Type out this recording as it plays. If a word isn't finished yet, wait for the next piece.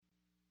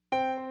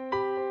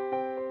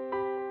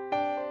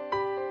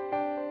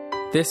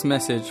This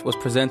message was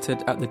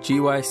presented at the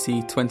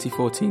GYC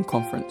 2014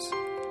 conference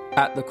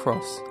at the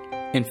Cross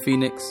in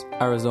Phoenix,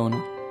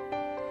 Arizona.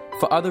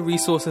 For other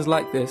resources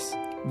like this,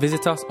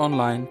 visit us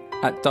online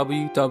at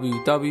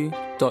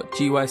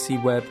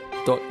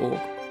www.gycweb.org.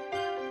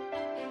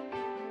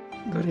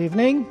 Good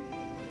evening.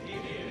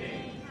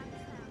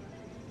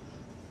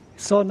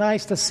 So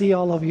nice to see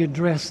all of you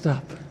dressed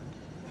up.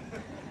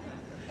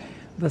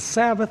 The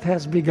Sabbath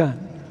has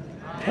begun.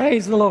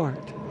 Praise the Lord.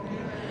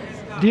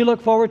 Do you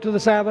look forward to the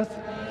Sabbath?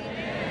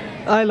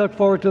 I look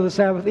forward to the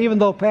Sabbath, even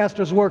though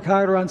pastors work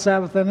harder on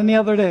Sabbath than any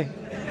other day.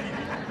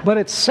 But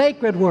it's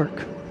sacred work,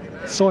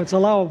 so it's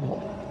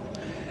allowable.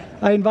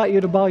 I invite you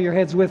to bow your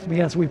heads with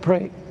me as we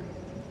pray.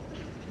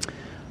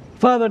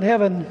 Father in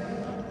heaven,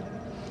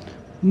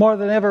 more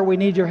than ever we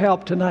need your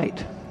help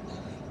tonight.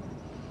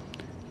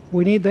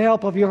 We need the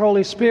help of your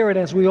Holy Spirit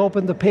as we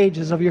open the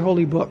pages of your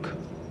holy book.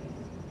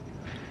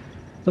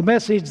 The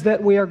message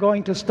that we are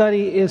going to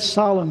study is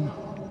solemn,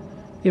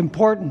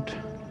 important.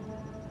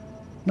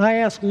 And I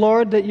ask,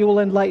 Lord, that you will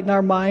enlighten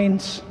our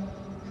minds,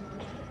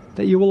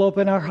 that you will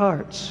open our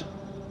hearts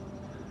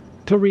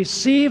to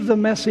receive the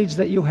message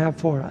that you have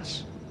for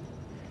us.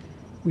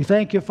 We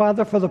thank you,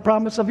 Father, for the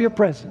promise of your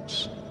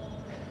presence.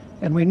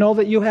 And we know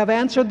that you have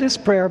answered this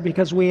prayer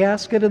because we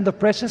ask it in the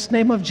precious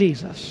name of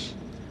Jesus.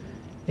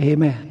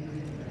 Amen.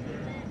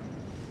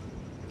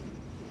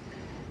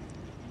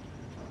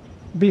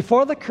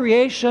 Before the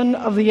creation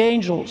of the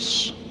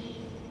angels,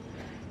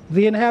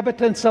 the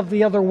inhabitants of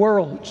the other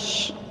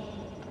worlds,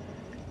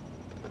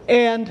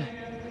 and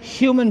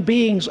human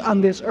beings on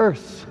this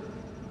earth,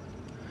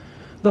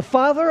 the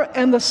Father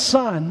and the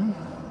Son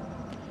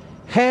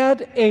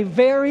had a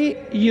very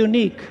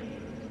unique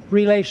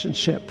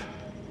relationship.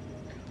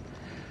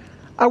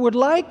 I would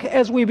like,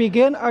 as we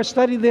begin our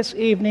study this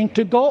evening,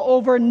 to go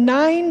over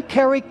 9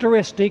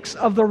 characteristics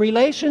of the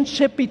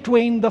relationship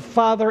between the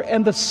Father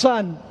and the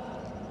Son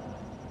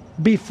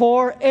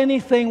before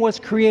anything was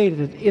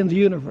created in the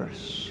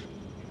universe.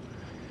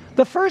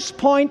 The first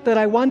point that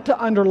I want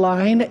to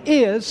underline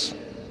is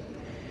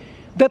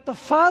that the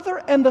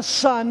Father and the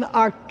Son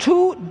are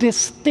 2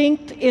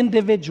 distinct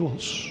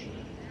individuals,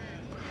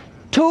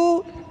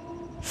 2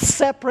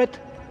 separate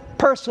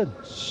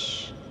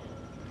persons.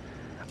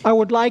 I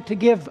would like to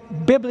give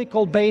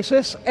biblical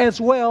basis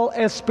as well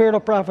as spirit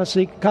of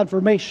prophecy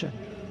confirmation.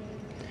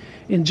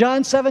 In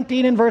John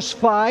 17 and verse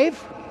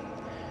 5,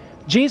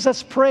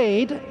 Jesus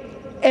prayed,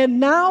 "And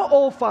now,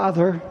 O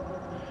Father,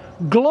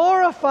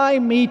 glorify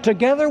me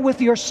together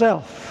with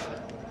yourself,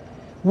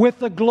 with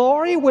the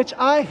glory which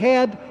I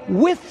had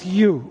with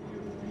you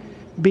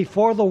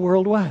before the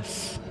world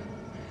was."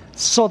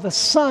 So the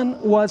Son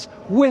was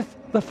with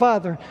the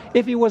Father.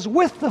 If he was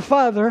with the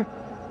Father,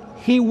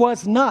 he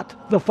was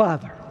not the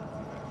Father.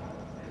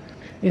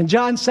 In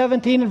John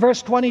 17 and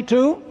verse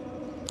 22,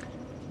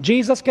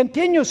 Jesus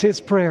continues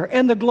his prayer,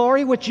 "And the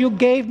glory which you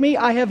gave me,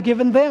 I have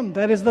given them,"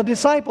 that is the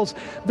disciples,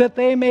 "that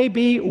they may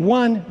be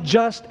one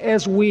just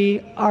as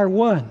we are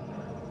one."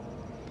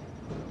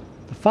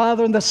 The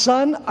Father and the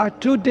Son are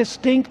 2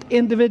 distinct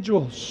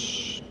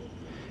individuals.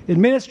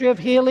 In Ministry of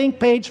Healing,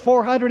 page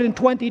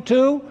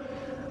 422,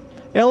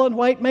 Ellen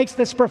White makes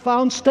this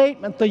profound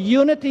statement: "The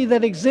unity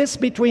that exists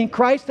between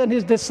Christ and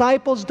his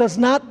disciples does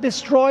not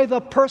destroy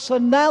the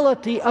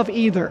personality of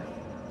either.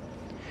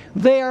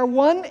 They are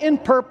one in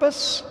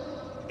purpose,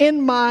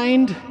 in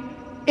mind,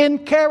 in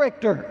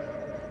character,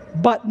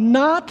 but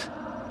not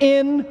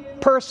in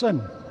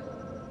person.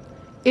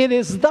 It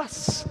is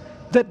thus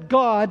that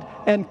God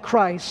and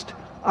Christ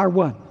are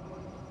one."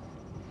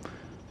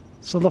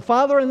 So the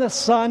Father and the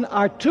Son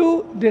are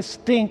 2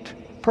 distinct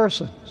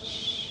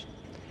persons.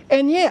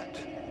 And yet,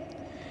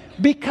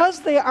 because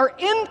they are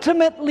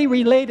intimately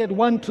related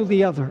one to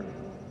the other,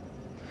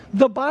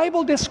 the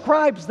Bible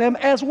describes them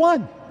as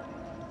one.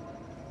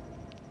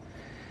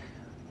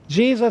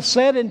 Jesus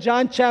said in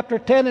John chapter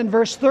 10 and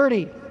verse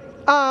 30,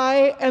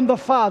 "I and the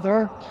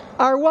Father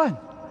are one."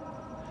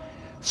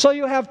 So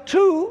you have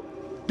 2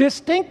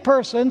 distinct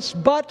persons,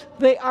 but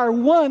they are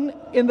one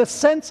in the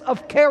sense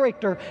of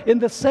character, in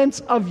the sense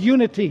of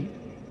unity.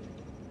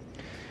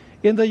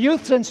 In the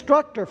Youth's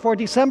Instructor for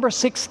December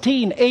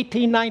 16,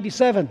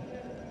 1897,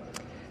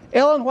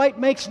 Ellen White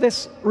makes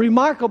this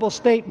remarkable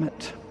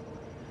statement.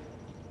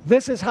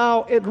 This is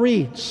how it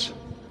reads: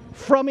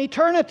 "From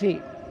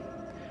eternity,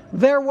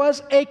 there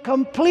was a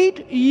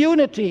complete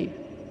unity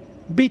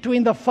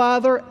between the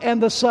Father and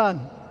the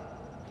Son.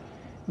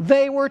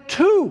 They were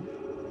 2,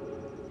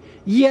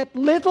 yet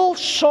little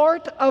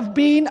short of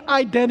being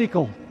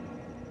identical."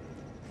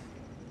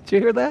 Did you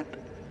hear that?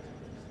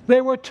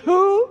 They were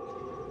 2,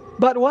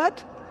 but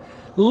what?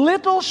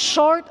 Little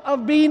short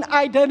of being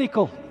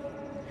identical.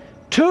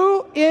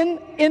 2 in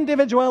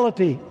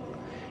individuality,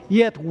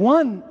 yet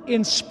 1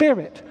 in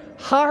spirit,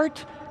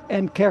 heart,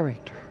 and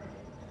character.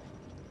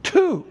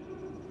 2,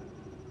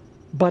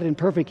 but in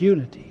perfect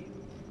unity.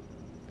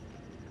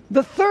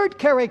 The third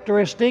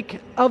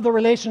characteristic of the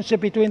relationship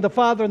between the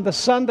Father and the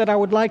Son that I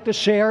would like to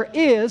share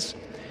is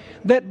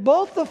that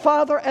both the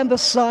Father and the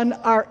Son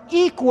are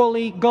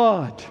equally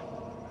God.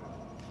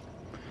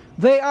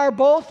 They are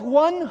both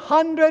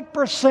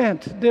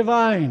 100%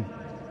 divine.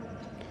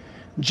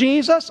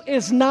 Jesus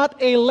is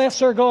not a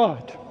lesser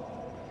God.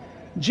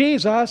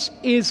 Jesus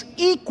is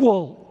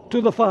equal to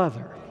the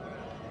Father.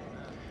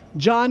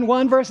 John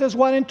 1 verses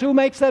 1 and 2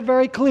 makes that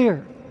very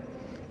clear.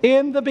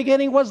 In the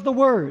beginning was the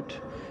Word,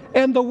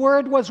 and the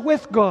Word was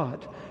with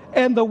God,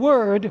 and the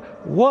Word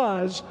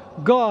was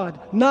God.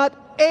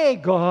 Not a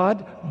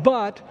God,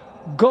 but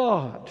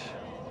God.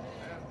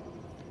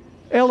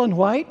 Ellen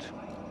White,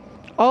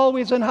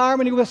 always in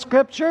harmony with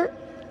Scripture,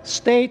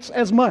 states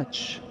as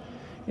much.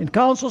 In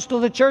Counsels to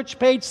the Church,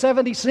 page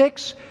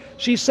 76,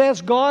 she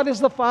says, God is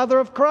the Father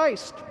of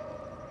Christ.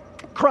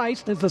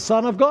 Christ is the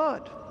Son of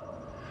God.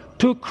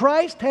 To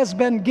Christ has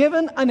been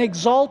given an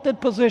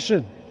exalted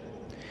position.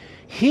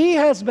 He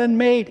has been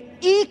made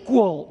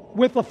equal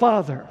with the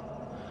Father.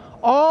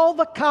 All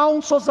the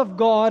counsels of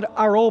God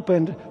are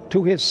opened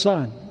to His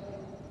Son.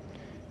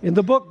 In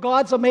the book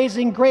God's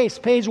Amazing Grace,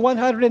 page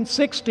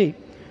 160,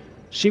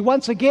 she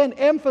once again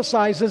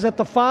emphasizes that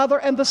the Father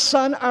and the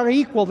Son are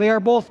equal. They are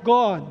both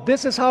God.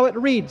 This is how it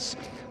reads.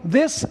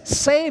 This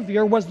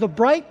Savior was the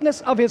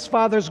brightness of His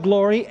Father's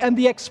glory and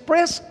the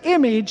express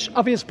image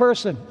of His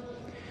person.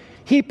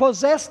 He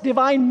possessed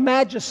divine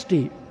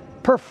majesty,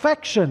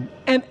 perfection,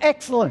 and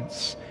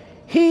excellence.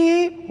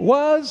 He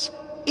was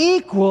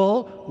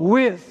equal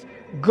with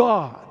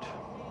God.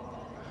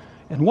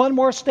 And one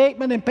more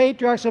statement in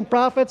Patriarchs and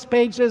Prophets,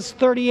 pages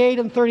 38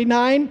 and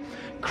 39.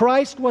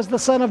 Christ was the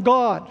Son of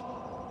God.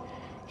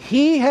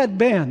 He had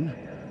been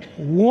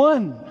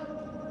one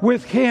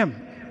with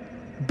Him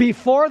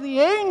before the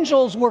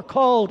angels were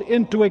called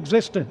into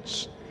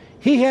existence.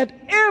 He had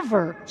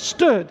ever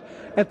stood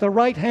at the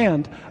right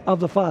hand of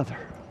the Father.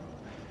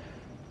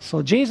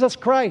 So Jesus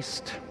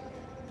Christ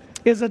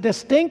is a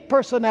distinct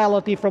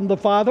personality from the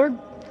Father.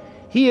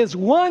 He is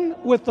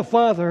one with the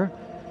Father.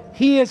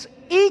 He is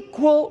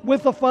equal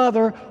with the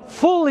Father,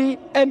 fully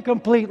and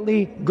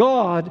completely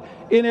God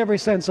in every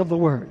sense of the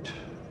word.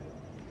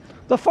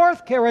 The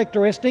fourth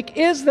characteristic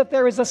is that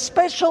there is a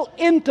special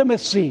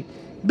intimacy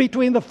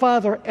between the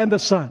Father and the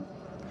Son.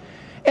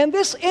 And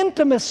this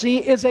intimacy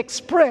is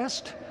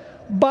expressed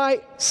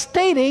by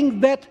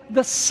stating that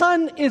the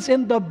Son is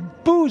in the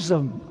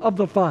bosom of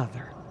the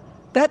Father.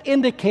 That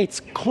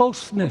indicates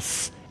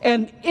closeness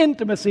and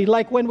intimacy,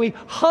 like when we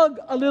hug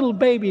a little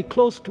baby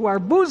close to our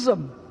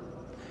bosom.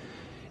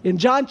 In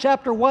John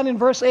chapter 1 and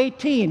verse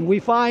 18, we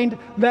find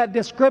that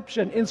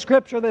description in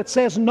Scripture that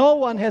says, no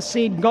one has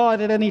seen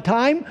God at any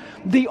time.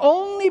 The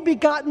only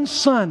begotten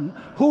Son,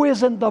 who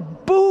is in the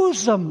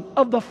bosom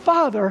of the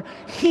Father,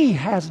 He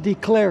has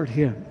declared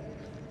Him.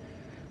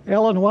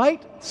 Ellen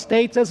White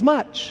states as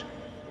much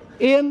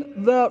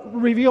in the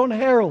Review and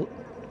Herald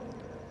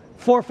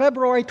for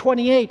February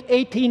 28,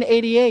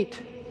 1888,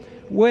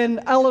 when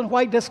Ellen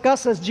White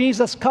discusses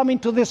Jesus coming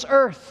to this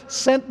earth,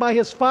 sent by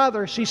His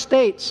Father. She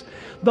states,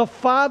 the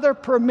Father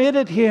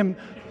permitted Him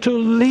to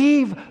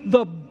leave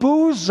the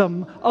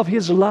bosom of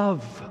His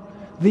love,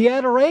 the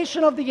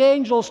adoration of the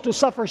angels, to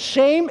suffer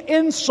shame,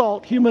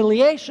 insult,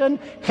 humiliation,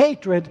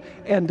 hatred,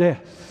 and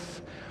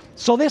death.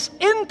 So this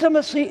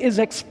intimacy is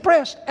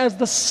expressed as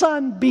the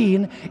Son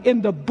being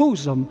in the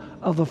bosom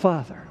of the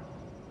Father.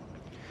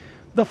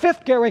 The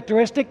fifth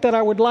characteristic that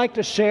I would like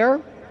to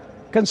share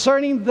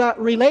concerning the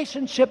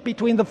relationship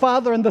between the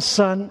Father and the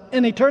Son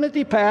in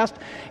eternity past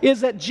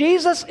is that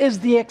Jesus is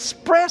the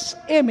express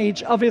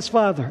image of His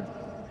Father.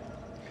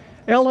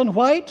 Ellen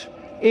White,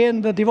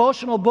 in the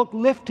devotional book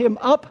Lift Him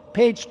Up,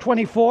 page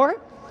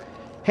 24,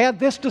 had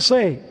this to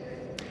say,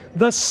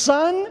 the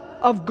Son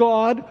of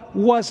God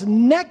was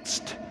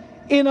next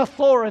in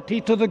authority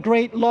to the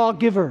great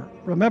lawgiver.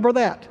 Remember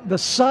that. The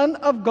Son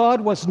of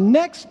God was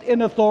next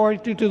in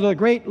authority to the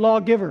great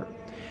lawgiver.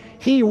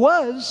 He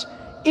was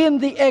in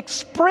the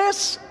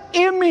express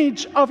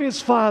image of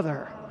His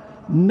Father,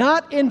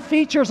 not in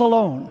features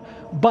alone,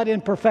 but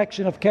in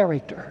perfection of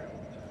character.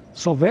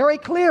 So very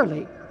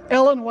clearly,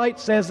 Ellen White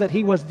says that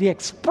He was the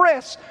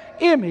express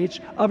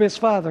image of His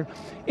Father.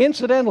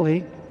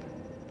 Incidentally,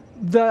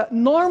 the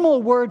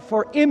normal word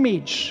for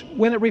image,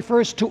 when it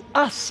refers to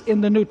us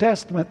in the New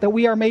Testament, that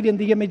we are made in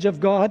the image of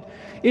God,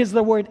 is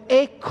the word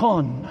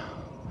eikon,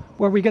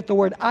 where we get the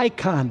word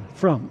icon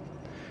from.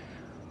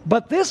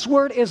 But this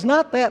word is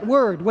not that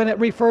word when it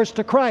refers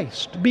to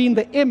Christ being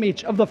the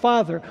image of the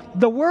Father.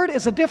 The word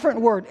is a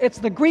different word. It's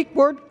the Greek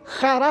word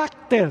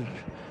charakter,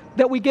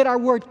 that we get our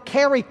word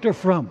character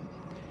from.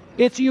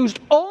 It's used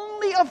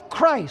only of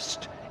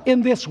Christ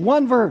in this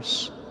one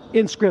verse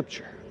in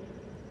Scripture.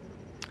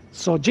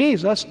 So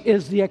Jesus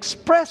is the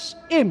express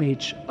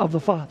image of the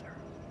Father.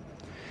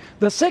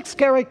 The sixth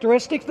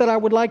characteristic that I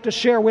would like to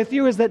share with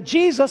you is that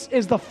Jesus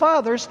is the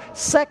Father's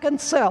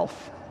second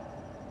self.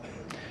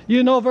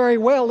 You know very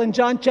well in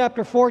John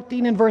chapter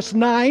 14 and verse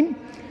 9,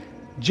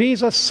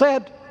 Jesus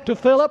said to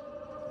Philip,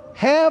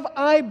 have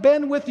I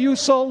been with you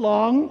so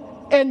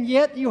long, and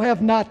yet you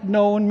have not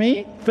known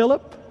me,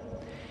 Philip?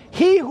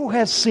 He who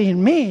has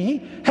seen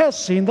me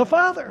has seen the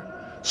Father.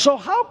 So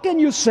how can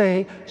you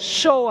say,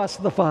 show us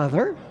the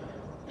Father?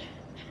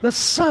 The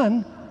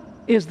Son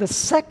is the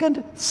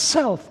second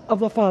self of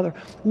the Father.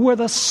 Where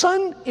the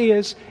Son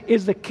is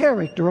the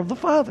character of the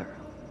Father.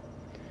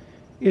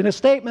 In a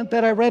statement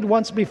that I read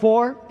once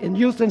before in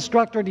Youth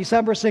Instructor,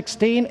 December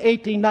 16,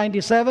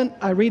 1897,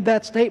 I read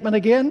that statement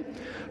again.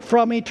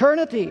 From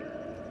eternity,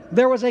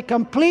 there was a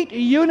complete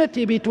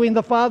unity between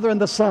the Father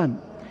and the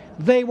Son.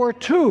 They were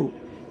two,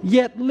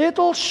 yet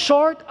little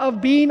short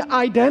of being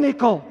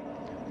identical.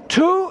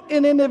 Two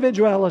in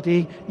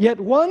individuality, yet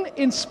one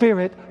in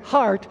spirit,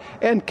 heart,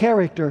 and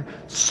character.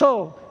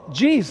 So,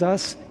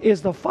 Jesus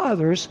is the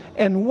Father's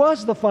and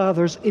was the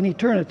Father's in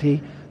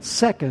eternity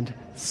second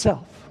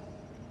self.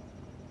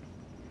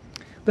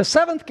 The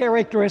seventh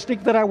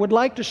characteristic that I would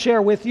like to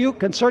share with you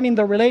concerning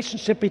the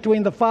relationship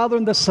between the Father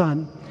and the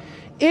Son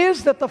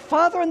is that the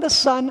Father and the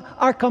Son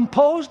are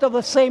composed of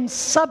the same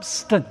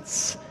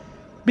substance,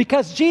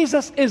 because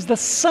Jesus is the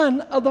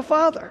Son of the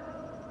Father.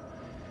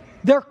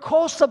 They're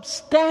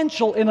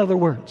co-substantial, in other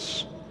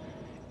words.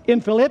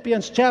 In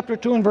Philippians chapter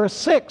 2 and verse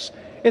 6,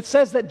 it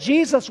says that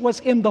Jesus was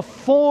in the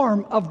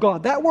form of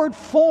God. That word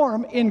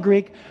form in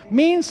Greek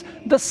means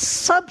the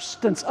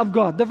substance of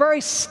God, the very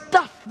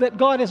stuff that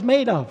God is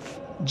made of.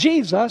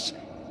 Jesus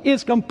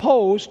is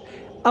composed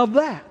of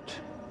that.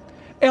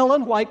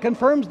 Ellen White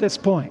confirms this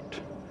point.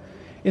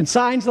 In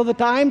Signs of the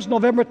Times,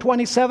 November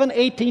 27,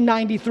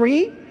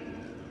 1893,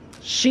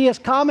 she is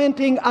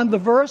commenting on the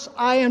verse,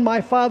 I and my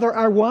Father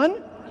are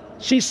one.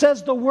 She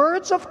says the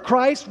words of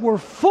Christ were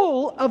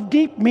full of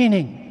deep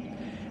meaning,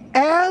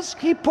 as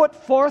he put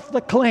forth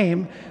the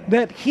claim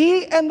that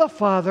he and the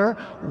Father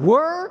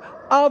were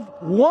of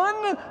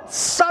one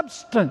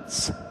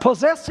substance,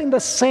 possessing the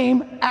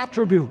same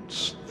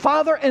attributes.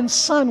 Father and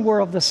Son were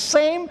of the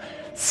same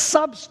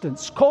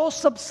substance,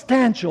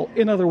 co-substantial,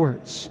 in other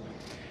words.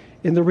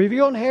 In the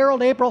Review and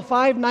Herald, April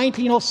 5,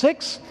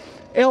 1906,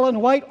 Ellen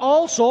White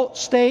also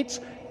states,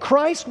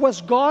 Christ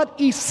was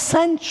God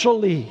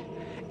essentially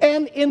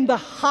and in the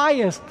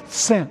highest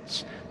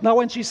sense. Now,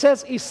 when she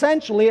says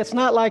essentially, it's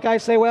not like I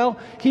say, well,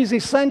 he's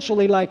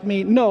essentially like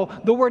me. No,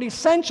 the word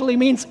essentially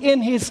means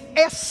in his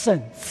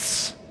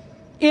essence,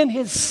 in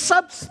his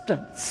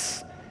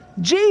substance.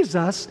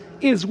 Jesus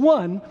is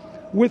one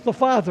with the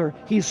Father.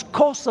 He's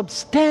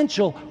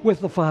co-substantial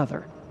with the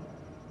Father.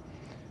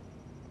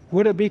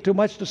 Would it be too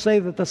much to say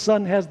that the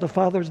Son has the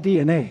Father's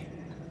DNA?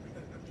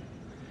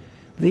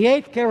 The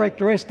eighth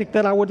characteristic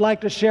that I would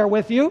like to share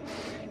with you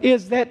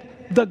is that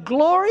the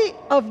glory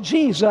of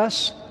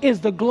Jesus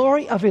is the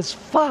glory of his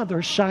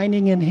Father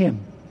shining in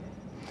him.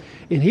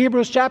 In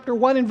Hebrews chapter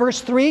 1 and verse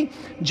 3,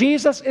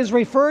 Jesus is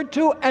referred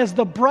to as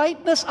the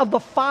brightness of the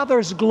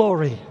Father's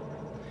glory.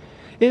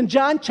 In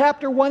John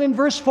chapter 1 and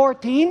verse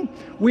 14,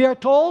 we are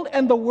told,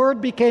 and the Word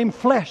became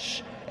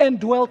flesh and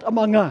dwelt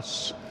among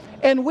us.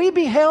 And we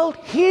beheld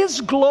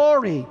his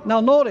glory. Now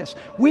notice,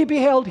 we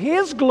beheld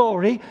his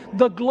glory,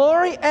 the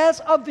glory as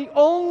of the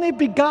only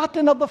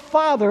begotten of the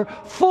Father,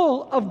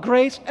 full of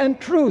grace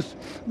and truth.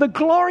 The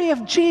glory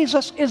of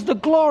Jesus is the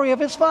glory of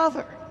his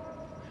Father.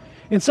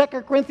 In 2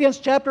 Corinthians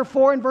chapter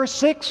 4 and verse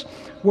 6,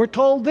 we're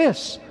told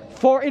this,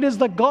 for it is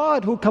the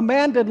God who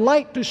commanded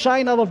light to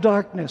shine out of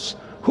darkness,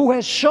 who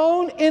has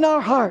shone in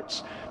our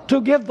hearts to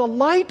give the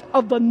light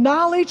of the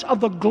knowledge of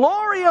the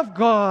glory of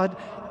God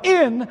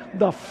in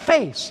the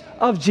face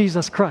of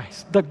Jesus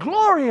Christ. The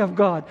glory of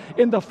God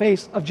in the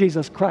face of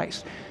Jesus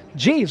Christ.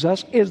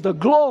 Jesus is the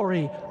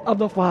glory of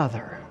the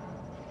Father.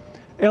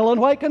 Ellen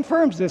White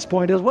confirms this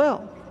point as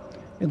well.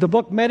 In the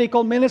book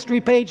Medical Ministry,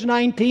 page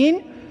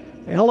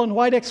 19, Ellen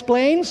White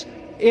explains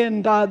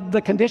in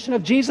the condition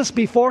of Jesus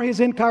before his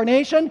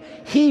incarnation,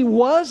 he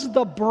was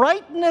the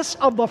brightness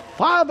of the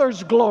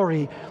Father's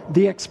glory,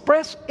 the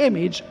express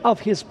image of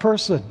his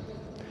person.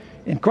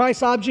 In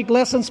Christ's Object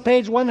Lessons,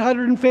 page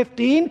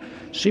 115,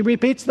 she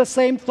repeats the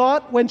same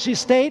thought when she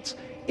states,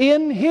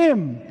 in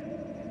him,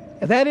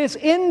 that is,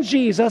 in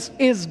Jesus,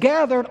 is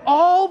gathered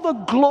all the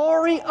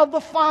glory of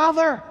the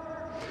Father,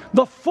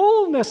 the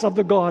fullness of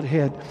the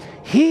Godhead.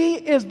 He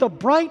is the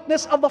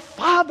brightness of the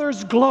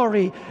Father's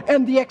glory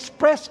and the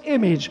express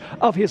image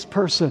of his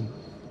person.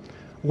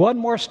 One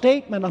more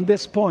statement on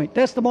this point.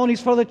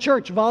 Testimonies for the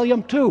Church,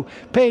 volume 2,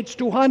 page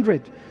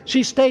 200.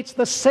 She states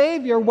the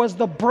Savior was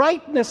the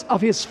brightness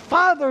of his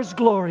Father's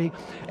glory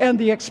and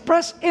the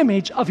express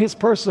image of his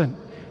person.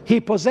 He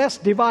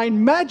possessed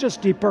divine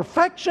majesty,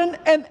 perfection,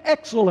 and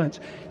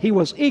excellence. He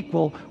was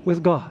equal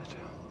with God.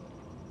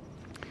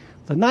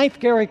 The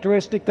ninth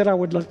characteristic that I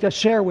would like to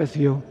share with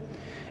you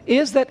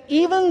is that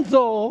even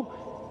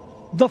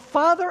though the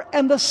Father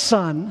and the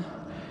Son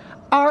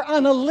are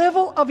on a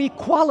level of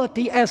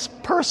equality as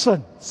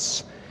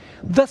persons,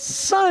 the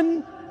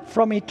Son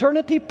from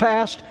eternity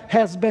past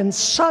has been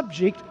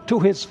subject to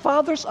his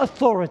Father's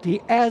authority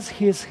as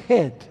his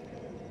head.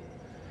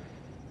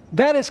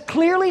 That is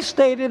clearly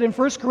stated in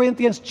 1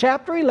 Corinthians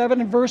chapter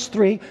 11 and verse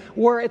 3,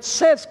 where it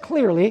says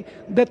clearly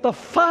that the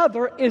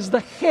Father is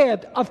the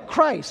head of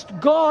Christ.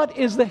 God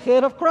is the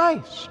head of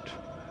Christ.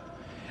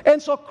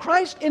 And so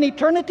Christ in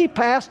eternity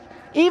past,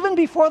 even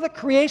before the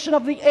creation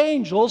of the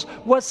angels,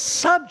 was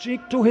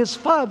subject to his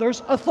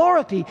Father's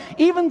authority,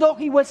 even though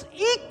he was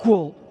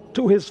equal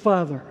to his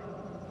Father.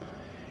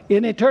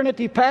 In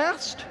eternity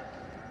past,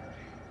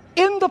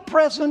 in the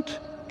present,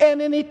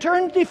 and in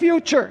eternity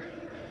future,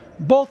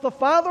 both the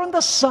Father and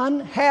the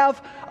Son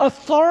have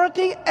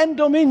authority and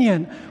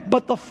dominion,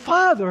 but the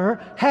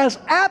Father has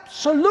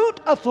absolute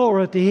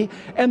authority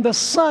and the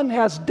Son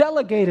has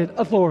delegated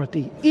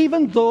authority,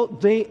 even though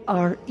they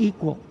are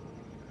equal.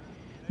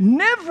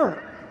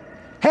 Never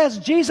has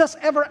Jesus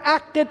ever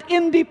acted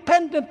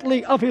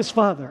independently of his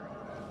Father.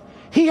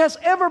 He has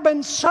ever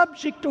been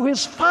subject to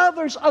his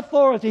Father's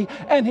authority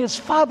and his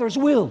Father's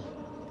will.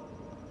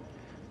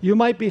 You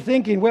might be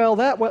thinking, well,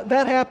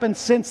 that happened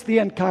since the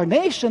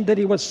incarnation, that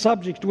he was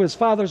subject to his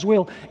Father's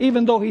will,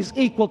 even though he's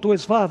equal to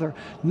his Father.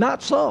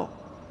 Not so.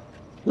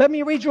 Let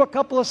me read you a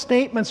couple of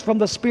statements from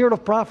the Spirit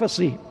of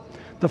Prophecy.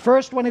 The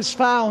first one is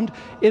found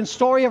in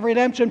Story of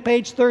Redemption,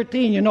 page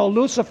 13. You know,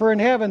 Lucifer in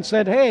heaven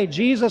said, hey,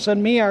 Jesus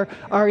and me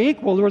are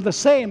equal, we're the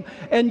same,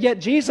 and yet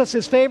Jesus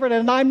is favored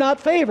and I'm not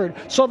favored.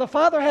 So the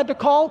Father had to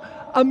call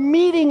a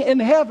meeting in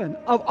heaven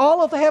of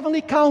all of the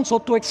heavenly council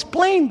to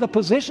explain the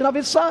position of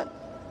his Son.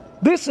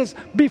 This is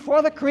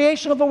before the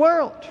creation of the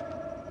world.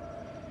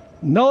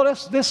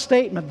 Notice this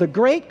statement: the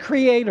great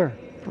Creator,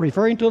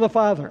 referring to the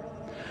Father,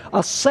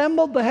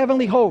 assembled the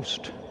heavenly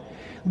host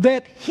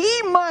that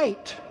he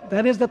might,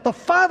 that is, that the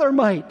Father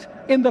might,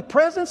 in the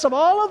presence of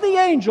all of the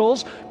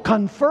angels,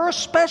 confer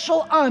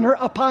special honor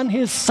upon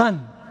his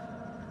Son.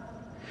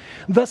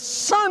 The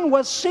Son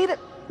was seated.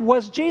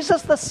 Was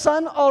Jesus the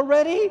Son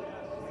already?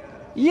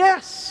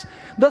 Yes.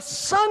 The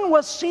Son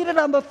was seated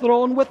on the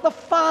throne with the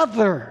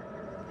Father.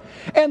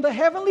 And the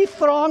heavenly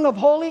throng of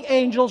holy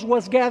angels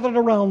was gathered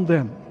around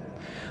them.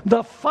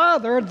 The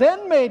Father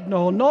then made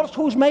known, notice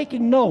who's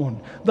making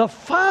known. The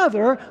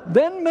Father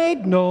then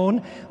made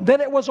known that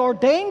it was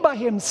ordained by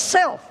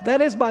himself, that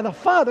is, by the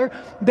Father,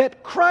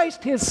 that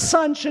Christ, his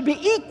Son, should be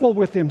equal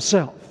with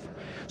himself.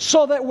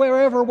 So that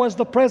wherever was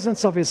the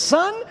presence of his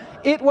Son,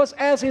 it was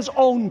as his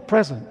own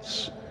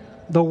presence.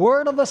 The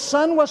word of the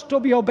Son was to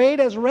be obeyed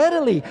as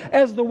readily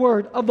as the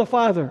word of the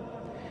Father.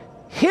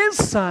 His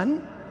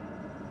Son,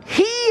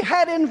 he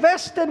had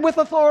invested with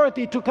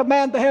authority to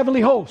command the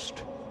heavenly host.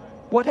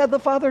 What had the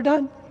Father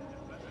done?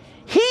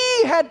 He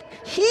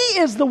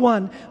is the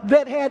one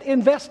that had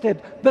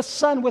invested the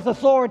Son with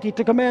authority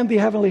to command the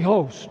heavenly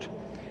host.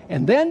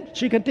 And then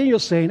she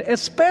continues saying,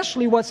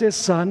 especially was his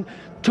Son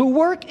to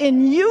work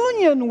in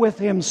union with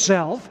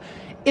himself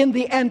in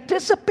the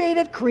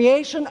anticipated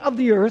creation of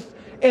the earth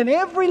and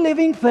every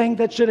living thing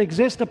that should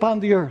exist upon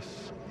the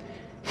earth.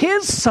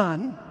 His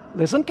Son,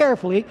 listen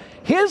carefully,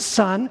 his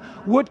Son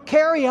would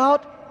carry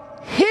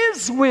out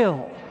his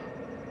will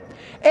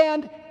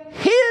and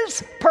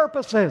his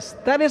purposes,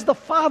 that is the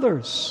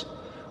Father's,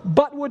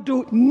 but would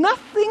do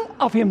nothing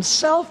of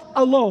himself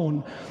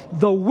alone.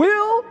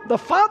 The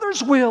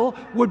Father's will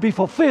would be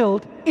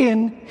fulfilled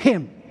in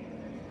him.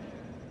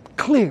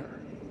 Clear.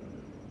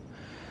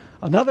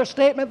 Another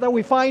statement that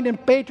we find in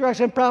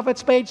Patriarchs and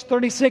Prophets, page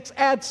 36,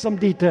 adds some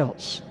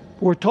details.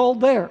 We're told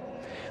there,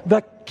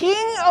 the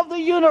King of the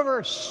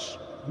universe,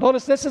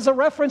 notice this is a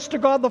reference to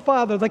God the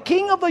Father, the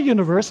King of the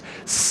universe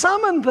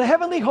summoned the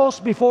heavenly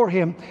host before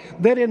him,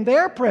 that in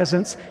their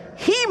presence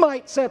he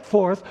might set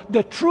forth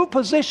the true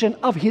position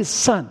of his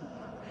Son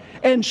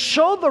and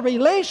show the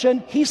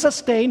relation he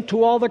sustained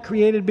to all the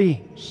created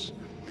beings.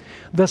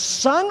 The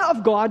Son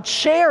of God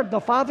shared the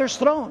Father's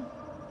throne,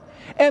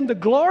 and the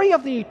glory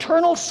of the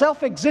eternal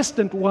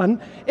self-existent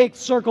one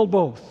encircled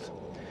both.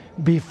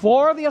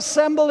 Before the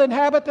assembled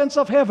inhabitants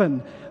of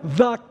heaven,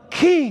 the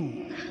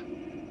King,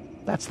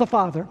 that's the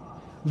Father,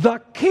 the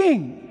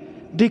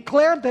King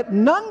declared that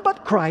none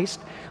but Christ,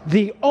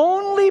 the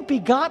only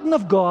begotten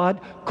of God,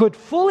 could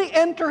fully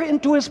enter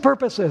into his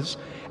purposes,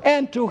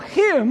 and to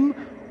him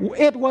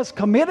it was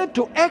committed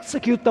to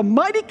execute the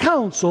mighty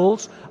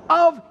counsels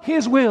of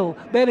his will,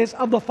 that is,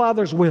 of the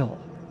Father's will.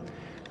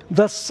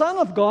 The Son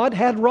of God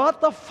had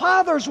wrought the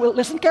Father's will.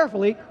 Listen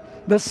carefully.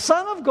 The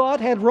Son of God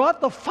had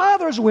wrought the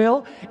Father's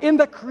will in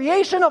the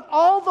creation of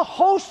all the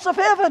hosts of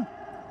heaven.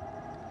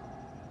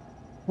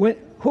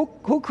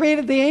 Who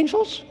created the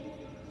angels?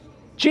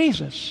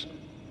 Jesus.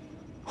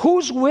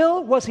 Whose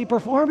will was he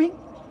performing?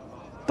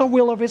 The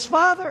will of his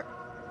Father.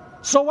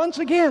 So once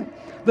again,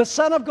 the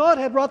Son of God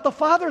had wrought the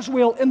Father's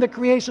will in the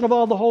creation of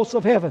all the hosts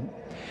of heaven.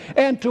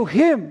 And to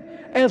him,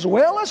 as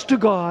well as to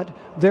God,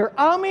 their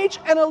homage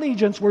and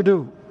allegiance were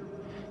due.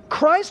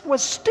 Christ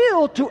was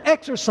still to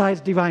exercise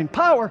divine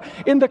power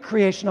in the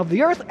creation of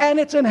the earth and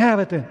its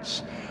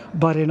inhabitants.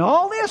 But in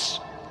all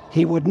this,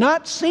 he would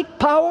not seek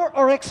power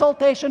or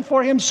exaltation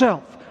for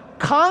himself,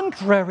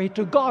 contrary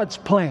to God's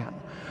plan,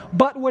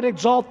 but would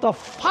exalt the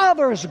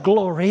Father's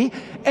glory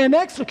and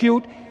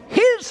execute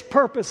his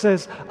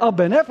purposes of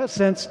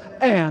beneficence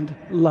and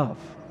love.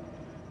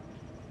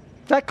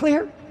 Is that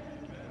clear?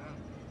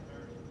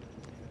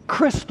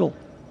 Crystal,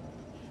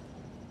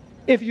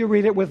 if you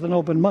read it with an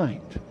open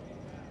mind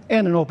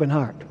and an open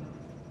heart.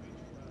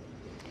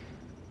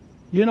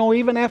 You know,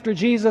 even after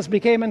Jesus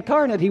became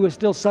incarnate, he was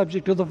still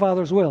subject to the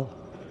Father's will.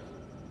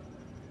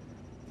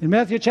 In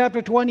Matthew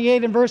chapter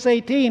 28 and verse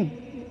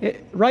 18,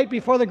 right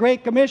before the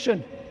Great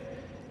Commission.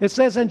 It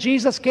says, and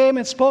Jesus came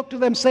and spoke to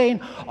them,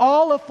 saying,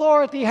 all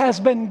authority has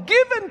been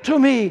given to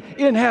me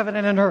in heaven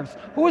and in earth.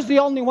 Who was the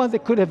only one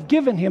that could have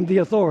given him the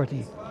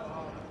authority?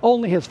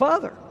 Only his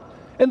Father.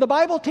 And the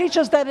Bible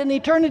teaches that in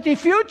eternity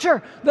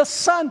future, the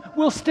Son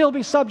will still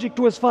be subject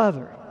to his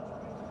Father.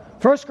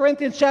 1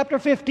 Corinthians chapter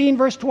 15,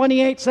 verse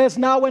 28 says,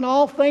 now when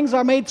all things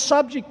are made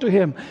subject to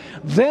him,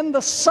 then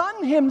the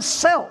Son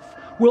himself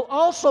will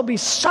also be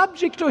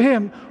subject to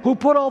him who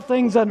put all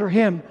things under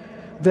him,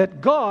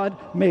 that God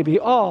may be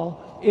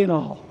all in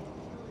all.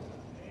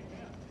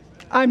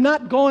 I'm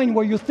not going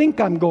where you think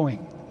I'm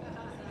going.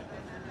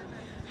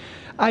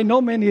 I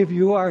know many of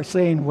you are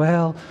saying,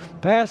 well,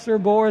 Pastor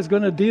Bohr is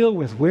going to deal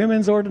with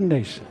women's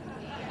ordination.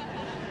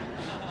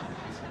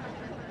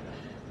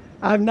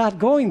 I'm not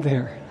going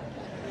there.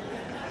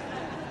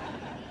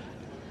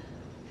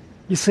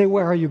 You say,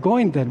 where are you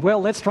going then?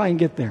 Well, let's try and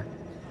get there.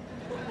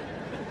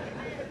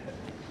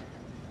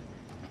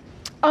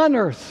 On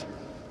earth,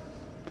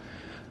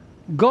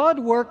 God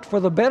worked for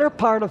the better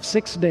part of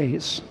 6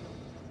 days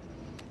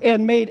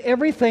and made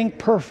everything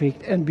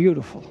perfect and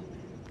beautiful.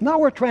 Now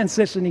we're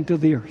transitioning to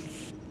the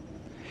earth.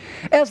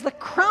 As the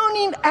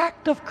crowning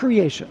act of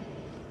creation,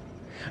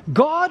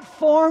 God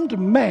formed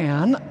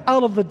man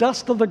out of the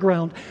dust of the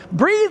ground,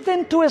 breathed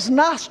into his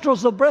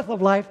nostrils the breath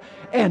of life,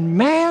 and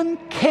man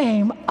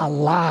came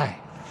alive.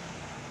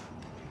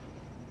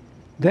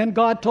 Then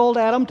God told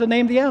Adam to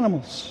name the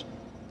animals.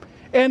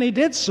 And he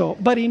did so,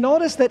 but he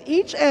noticed that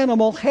each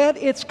animal had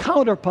its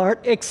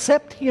counterpart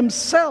except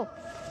himself.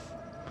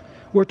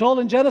 We're told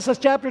in Genesis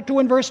chapter 2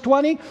 and verse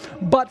 20,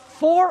 but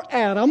for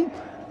Adam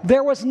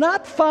there was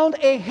not found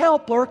a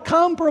helper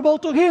comparable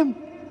to him.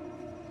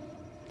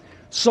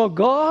 So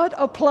God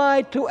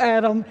applied to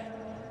Adam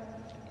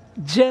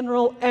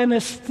general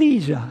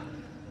anesthesia.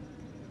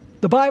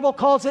 The Bible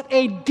calls it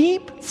a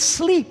deep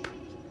sleep,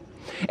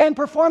 and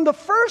performed the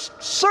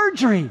first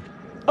surgery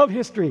of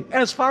history,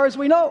 as far as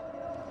we know.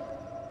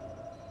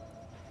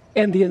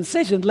 And the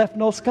incision left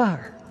no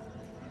scar.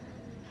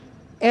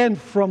 And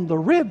from the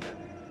rib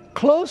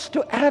close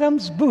to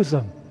Adam's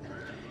bosom,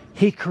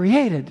 he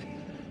created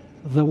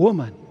the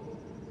woman.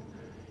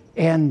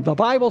 And the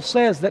Bible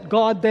says that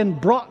God then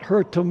brought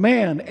her to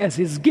man as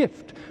his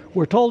gift.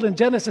 We're told in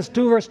Genesis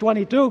 2 verse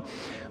 22,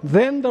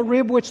 then the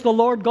rib which the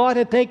Lord God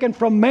had taken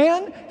from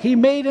man, he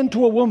made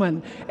into a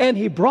woman, and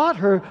he brought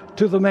her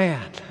to the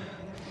man.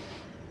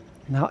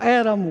 Now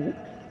Adam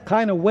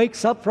kind of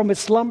wakes up from his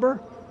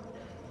slumber,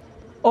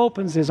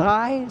 opens his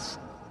eyes.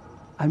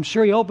 I'm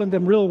sure he opened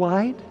them real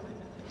wide.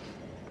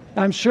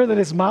 I'm sure that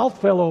his mouth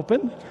fell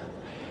open.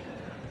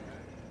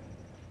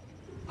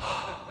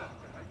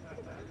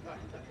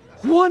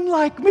 One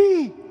like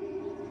me.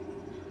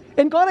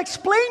 And God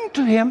explained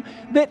to him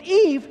that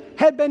Eve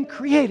had been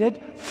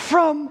created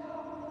from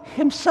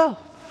himself.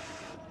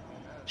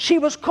 She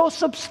was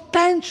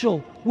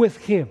co-substantial with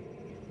him.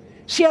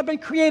 She had been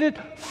created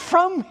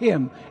from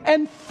him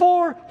and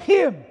for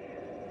him.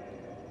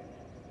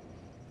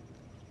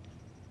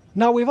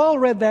 Now, we've all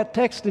read that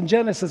text in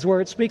Genesis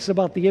where it speaks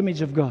about the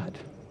image of God.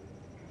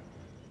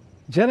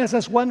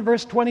 Genesis 1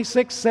 verse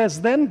 26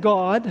 says, then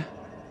God,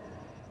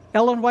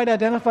 Ellen White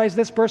identifies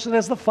this person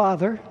as the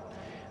Father,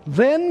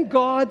 then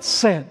God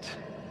said,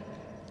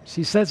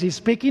 she says he's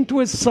speaking to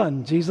his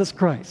Son, Jesus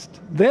Christ.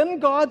 Then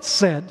God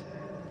said,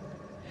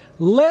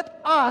 let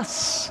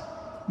us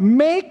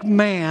make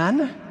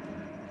man,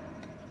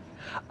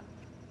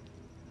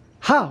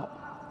 how?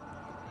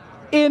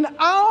 In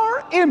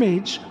our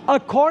image,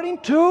 according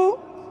to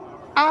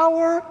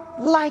our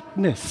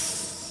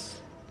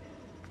likeness.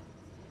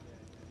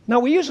 Now,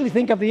 we usually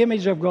think of the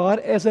image of God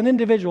as an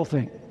individual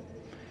thing.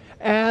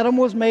 Adam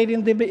was made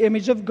in the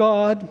image of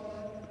God,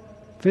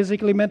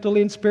 physically,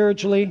 mentally, and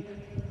spiritually.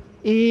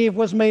 Eve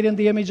was made in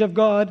the image of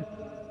God,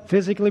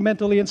 physically,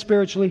 mentally, and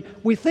spiritually.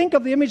 We think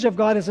of the image of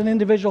God as an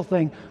individual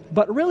thing,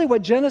 but really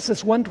what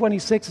Genesis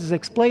 1:26 is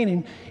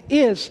explaining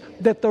is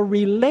that the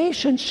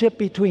relationship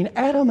between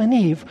Adam and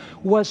Eve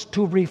was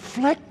to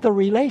reflect the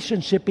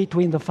relationship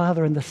between the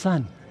Father and the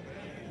Son.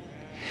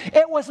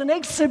 It was an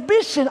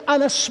exhibition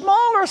on a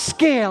smaller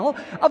scale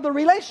of the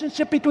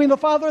relationship between the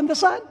Father and the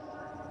Son.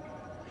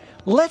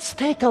 Let's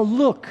take a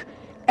look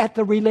at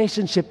the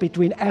relationship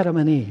between Adam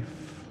and Eve.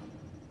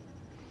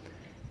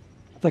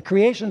 The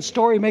creation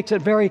story makes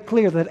it very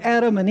clear that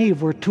Adam and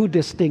Eve were two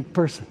distinct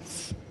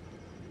persons,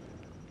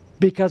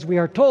 because we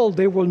are told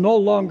they will no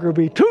longer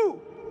be two,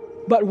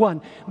 but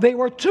one. They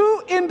were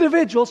two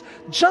individuals,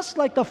 just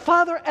like the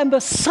Father and the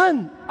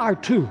Son are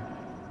two.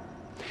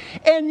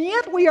 And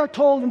yet we are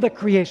told in the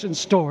creation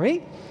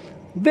story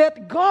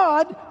that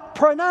God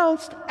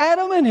pronounced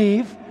Adam and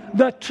Eve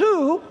the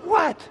two,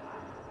 what?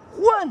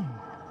 One.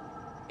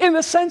 In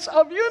the sense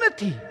of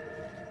unity.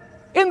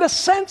 In the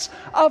sense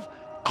of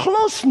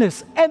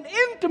closeness and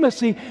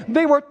intimacy.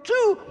 They were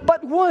two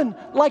but one,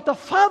 like the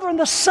Father and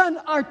the Son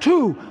are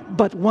two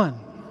but one.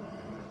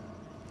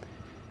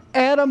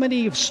 Adam and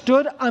Eve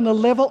stood on a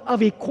level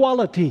of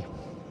equality.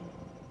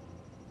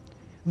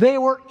 They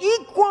were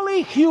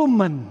equally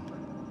human.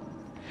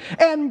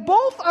 And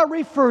both are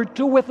referred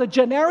to with the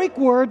generic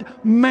word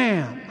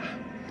man.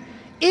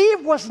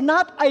 Eve was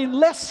not a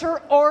lesser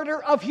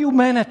order of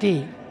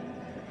humanity.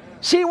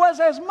 She was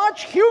as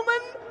much human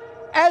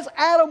as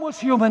Adam was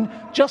human,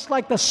 just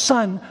like the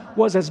Son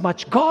was as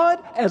much God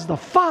as the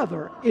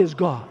Father is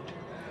God.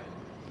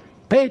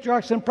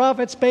 Patriarchs and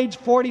Prophets, page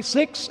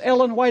 46,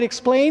 Ellen White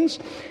explains,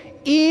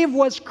 Eve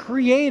was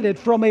created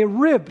from a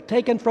rib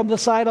taken from the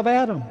side of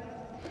Adam,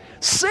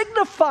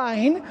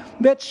 signifying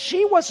that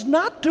she was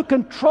not to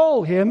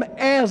control him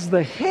as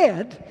the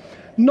head,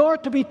 nor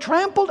to be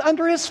trampled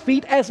under his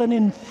feet as an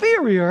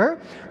inferior,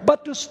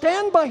 but to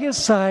stand by his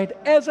side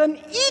as an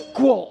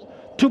equal,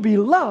 to be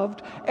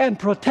loved and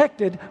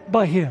protected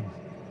by him.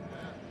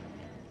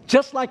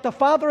 Just like the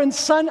Father and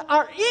Son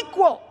are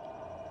equal,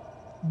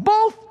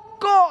 both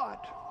God.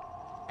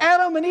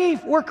 Adam and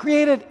Eve were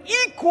created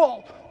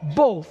equal,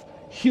 both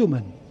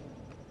human.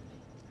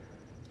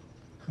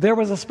 There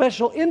was a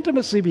special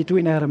intimacy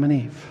between Adam and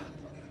Eve.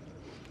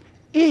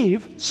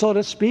 Eve, so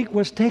to speak,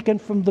 was taken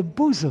from the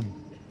bosom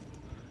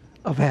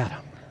of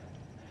Adam.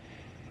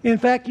 In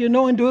fact, you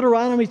know in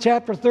Deuteronomy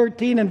chapter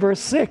 13 and verse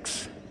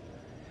 6,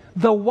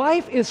 the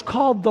wife is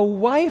called the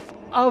wife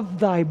of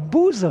thy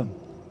bosom.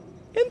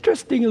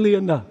 Interestingly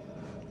enough.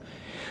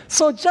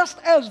 So just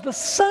as the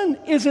Son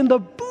is in the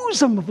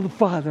bosom of the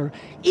Father,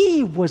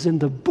 Eve was in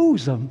the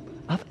bosom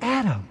of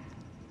Adam.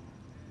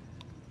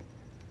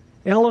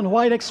 Ellen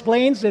White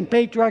explains in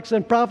Patriarchs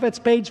and Prophets,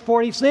 page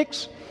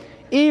 46,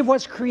 Eve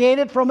was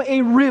created from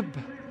a rib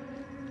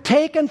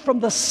taken from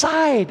the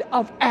side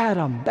of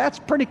Adam. That's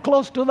pretty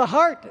close to the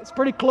heart. It's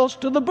pretty close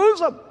to the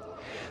bosom,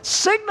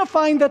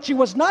 signifying that she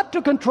was not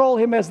to control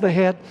him as the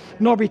head,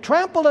 nor be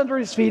trampled under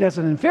his feet as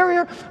an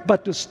inferior,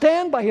 but to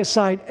stand by his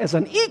side as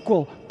an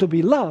equal, to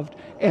be loved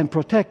and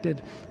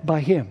protected by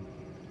him.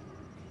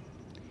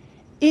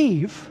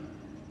 Eve,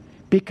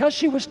 because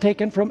she was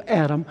taken from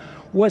Adam,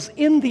 was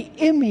in the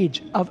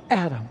image of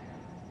Adam.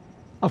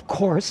 Of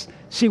course,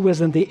 she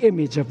was in the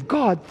image of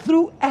God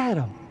through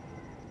Adam.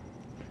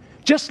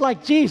 Just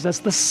like Jesus,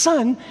 the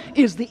Son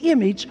is the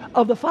image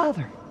of the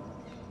Father.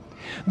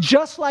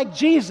 Just like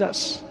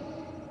Jesus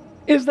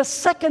is the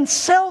second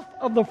self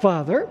of the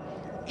Father,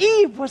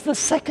 Eve was the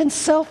second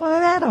self of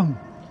Adam.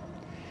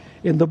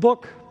 In the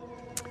book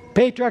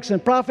Patriarchs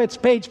and Prophets,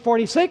 page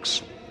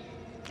 46,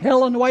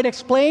 Ellen White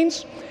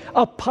explains,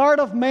 a part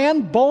of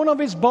man, bone of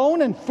his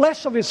bone and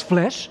flesh of his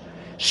flesh,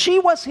 she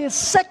was his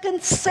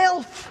second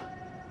self,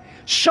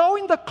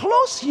 showing the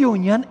close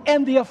union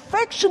and the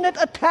affectionate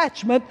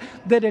attachment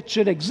that it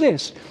should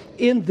exist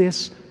in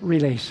this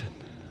relation.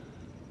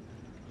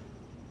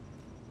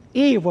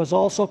 Eve was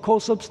also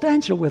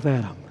co-substantial with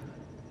Adam.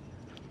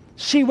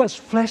 She was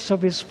flesh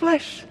of his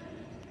flesh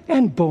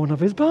and bone of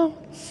his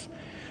bones.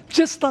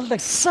 Just like the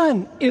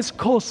Son is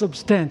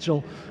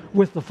co-substantial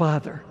with the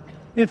Father.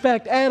 In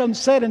fact, Adam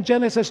said in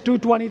Genesis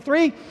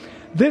 2:23,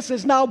 this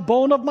is now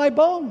bone of my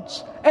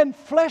bones and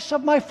flesh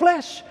of my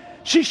flesh.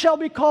 She shall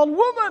be called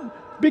woman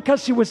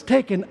because she was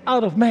taken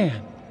out of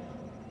man.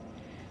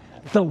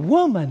 The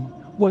woman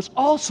was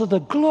also the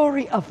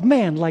glory of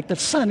man, like the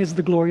Son is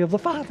the glory of the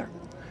Father.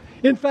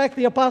 In fact,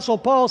 the Apostle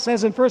Paul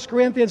says in 1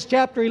 Corinthians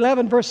chapter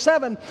 11, verse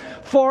 7,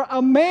 for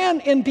a man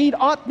indeed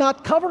ought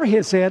not cover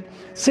his head,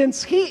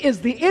 since he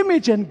is the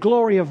image and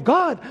glory of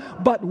God,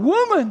 but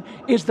woman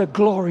is the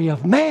glory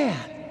of man.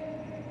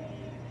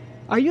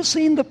 Are you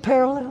seeing the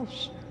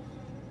parallels?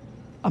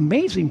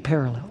 Amazing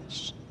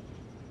parallels.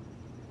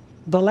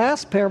 The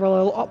last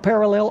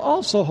parallel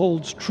also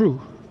holds true.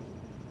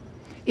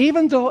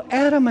 Even though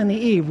Adam and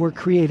Eve were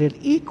created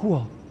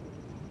equal,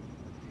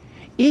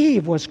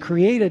 Eve was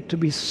created to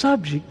be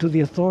subject to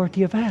the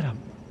authority of Adam.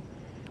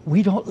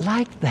 We don't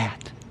like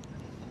that.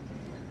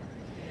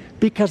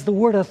 Because the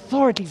word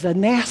authority is a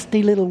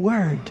nasty little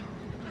word.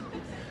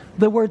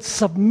 The word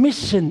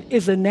submission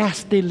is a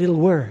nasty little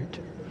word.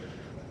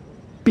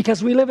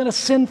 Because we live in a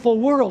sinful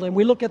world and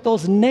we look at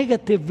those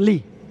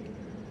negatively.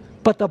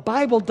 But the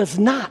Bible does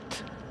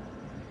not.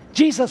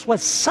 Jesus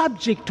was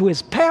subject to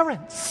his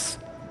parents.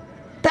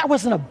 That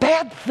wasn't a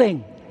bad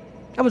thing.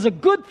 That was a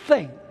good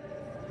thing.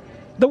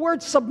 The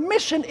word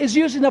submission is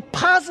used in a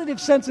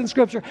positive sense in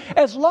Scripture,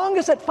 as long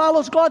as it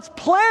follows God's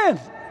plan.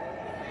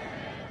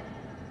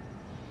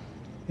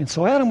 And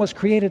so Adam was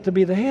created to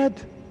be the head,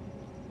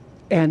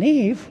 and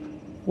Eve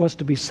was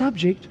to be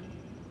subject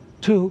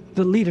to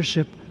the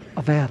leadership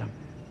of Adam.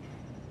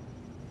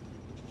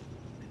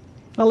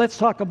 Now let's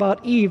talk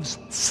about Eve's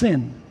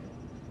sin.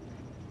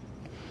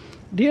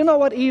 Do you know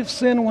what Eve's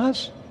sin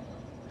was?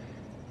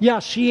 Yeah,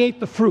 she ate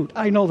the fruit.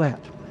 I know that.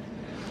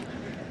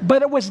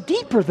 But it was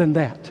deeper than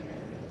that.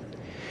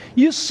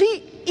 You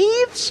see,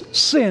 Eve's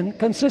sin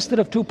consisted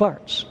of two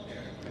parts.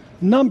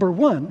 Number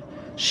one,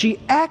 she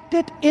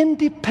acted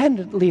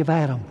independently of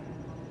Adam.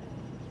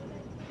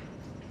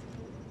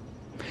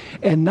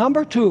 And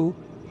number two,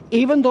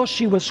 even though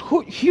she was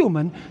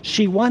human,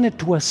 she wanted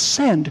to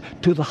ascend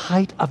to the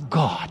height of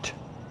God.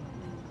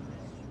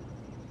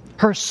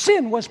 Her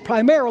sin was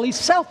primarily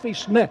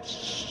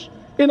selfishness.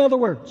 In other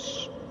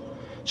words,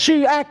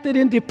 She acted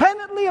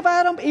independently of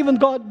Adam, even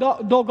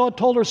though God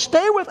told her,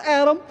 stay with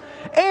Adam,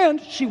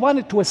 and she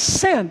wanted to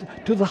ascend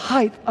to the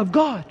height of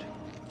God.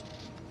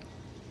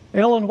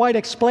 Ellen White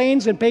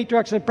explains in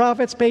Patriarchs and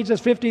Prophets, pages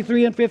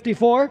 53 and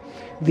 54,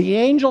 the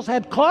angels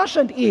had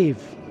cautioned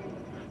Eve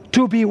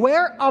to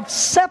beware of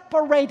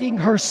separating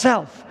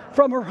herself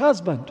from her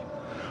husband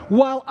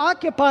while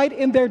occupied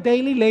in their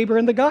daily labor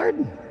in the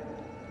garden.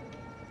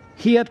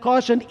 He had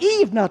cautioned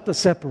Eve not to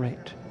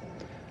separate.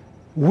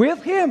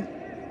 With him,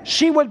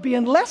 she would be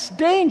in less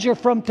danger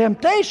from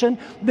temptation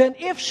than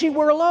if she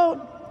were alone.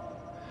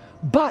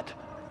 But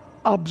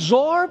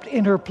absorbed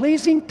in her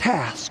pleasing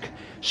task,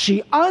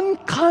 she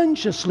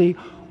unconsciously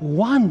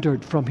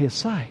wandered from his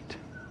side.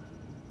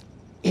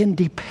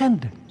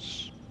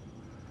 Independence.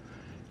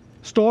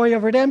 Story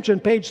of Redemption,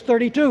 page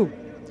 32.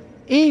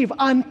 Eve,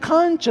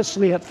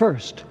 unconsciously at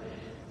first,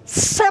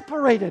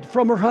 separated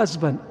from her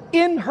husband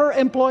in her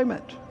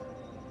employment.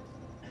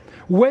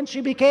 When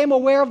she became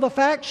aware of the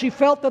fact, she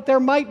felt that there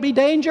might be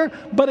danger,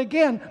 but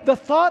again,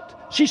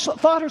 she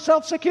thought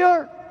herself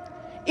secure.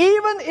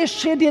 Even if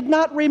she did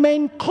not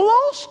remain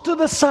close to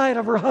the side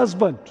of her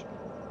husband,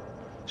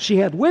 she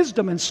had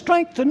wisdom and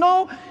strength to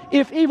know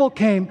if evil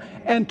came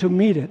and to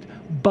meet it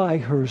by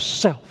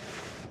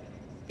herself,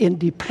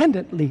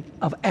 independently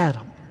of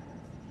Adam.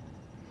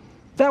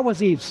 That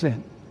was Eve's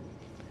sin.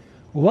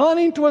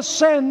 Wanting to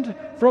ascend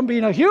from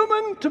being a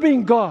human to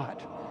being God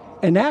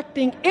and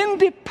acting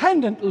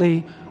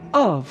independently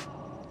of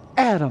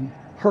Adam,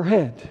 her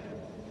head.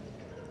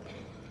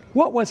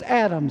 What was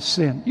Adam's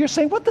sin? You're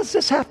saying, what does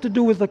this have to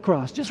do with the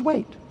cross? Just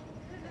wait.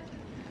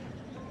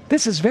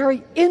 This is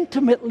very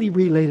intimately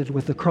related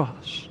with the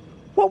cross.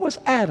 What was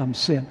Adam's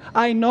sin?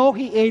 I know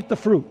he ate the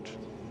fruit.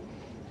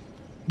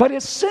 But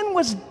his sin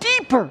was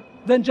deeper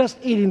than just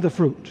eating the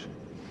fruit.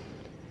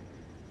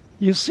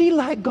 You see,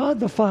 like God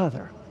the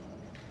Father,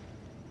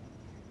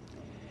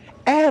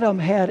 Adam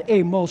had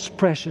a most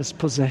precious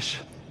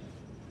possession,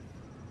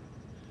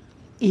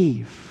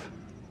 Eve.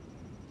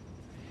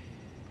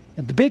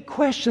 And the big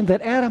question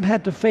that Adam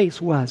had to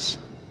face was,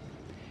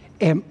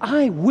 am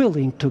I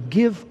willing to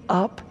give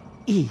up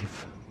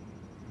Eve,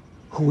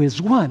 who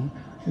is one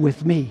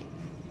with me?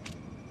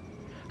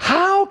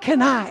 How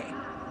can I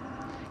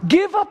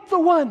give up the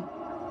one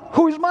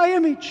who is my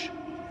image,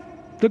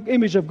 the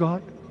image of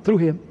God, through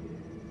him?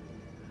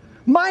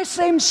 My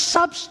same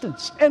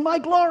substance and my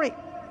glory.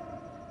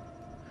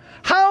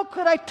 How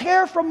could I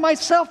tear from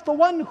myself the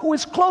one who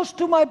is close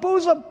to my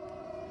bosom?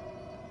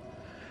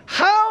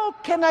 How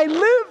can I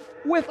live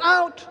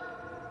without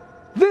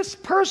this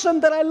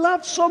person that I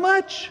love so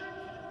much?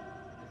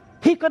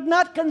 He could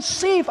not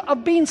conceive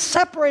of being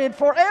separated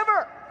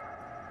forever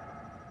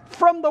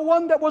from the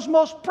one that was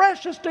most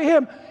precious to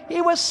him.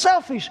 He was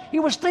selfish. He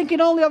was thinking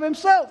only of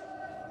himself.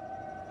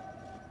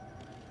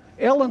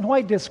 Ellen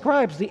White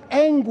describes the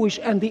anguish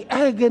and the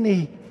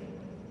agony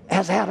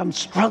as Adam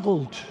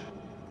struggled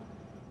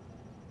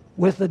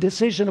with the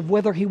decision of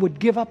whether he would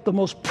give up the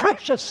most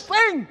precious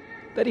thing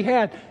that he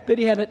had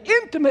an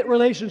intimate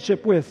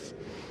relationship with.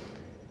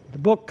 The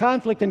book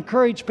Conflict and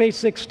Courage, page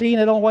 16,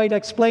 Ellen White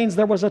explains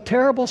there was a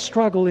terrible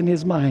struggle in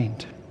his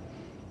mind.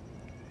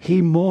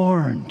 He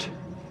mourned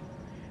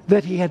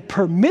that he had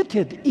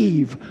permitted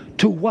Eve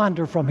to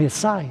wander from his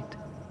side.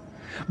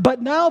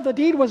 But now the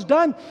deed was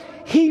done.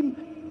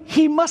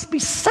 He must be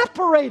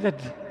separated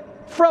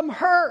from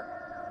her.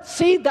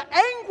 See, the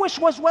anguish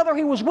was whether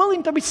he was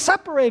willing to be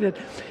separated.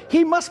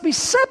 He must be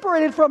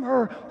separated from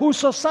her, whose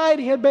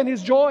society had been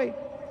his joy.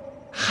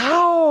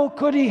 How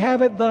could he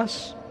have it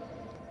thus?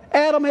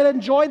 Adam had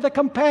enjoyed the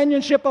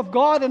companionship of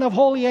God and of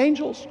holy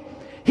angels.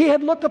 He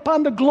had looked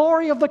upon the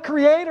glory of the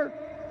Creator.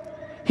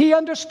 He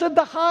understood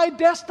the high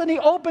destiny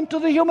open to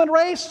the human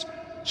race,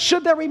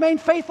 should they remain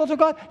faithful to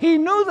God. He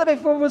knew that if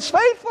it was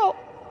faithful,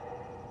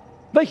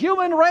 the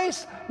human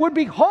race would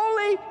be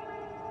holy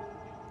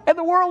and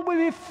the world would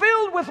be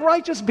filled with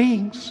righteous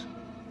beings.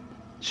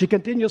 She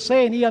continues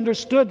saying he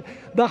understood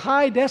the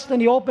high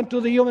destiny open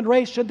to the human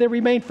race should they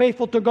remain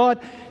faithful to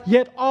God.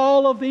 Yet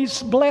all of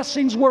these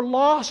blessings were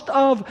lost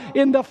of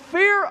in the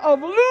fear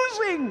of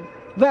losing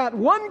that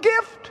one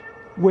gift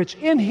which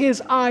in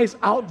his eyes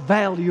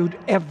outvalued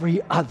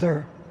every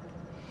other.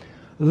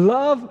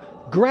 Love,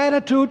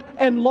 gratitude,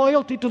 and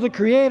loyalty to the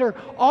Creator,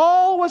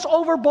 all was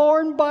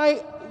overborne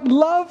by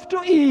love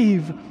to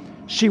Eve.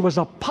 She was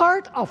a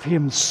part of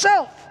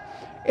himself,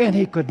 and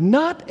he could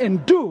not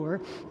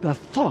endure the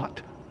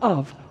thought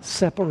of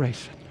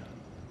separation.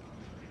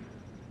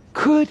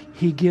 Could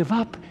he give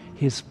up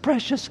his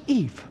precious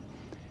Eve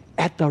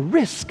at the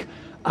risk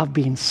of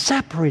being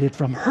separated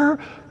from her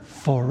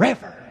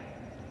forever?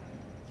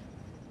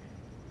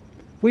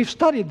 We've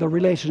studied the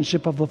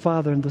relationship of the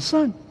Father and the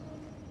Son.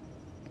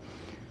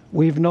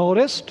 We've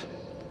noticed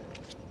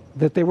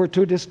that they were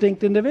two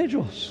distinct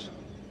individuals.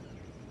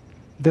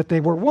 That they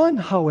were one,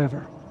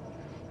 however.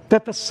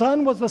 That the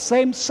Son was the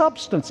same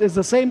substance, is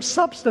the same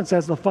substance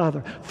as the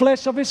Father.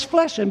 Flesh of his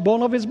flesh and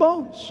bone of his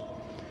bones.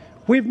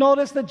 We've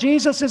noticed that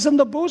Jesus is in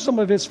the bosom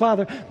of his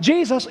Father.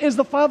 Jesus is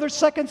the Father's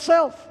second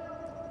self.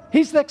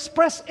 He's the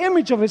express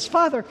image of His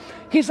Father.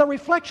 He's a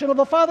reflection of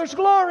the Father's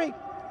glory.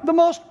 The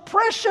most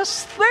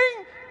precious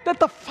thing that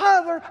the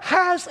Father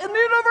has in the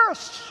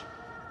universe.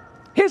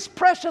 His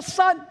precious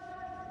Son.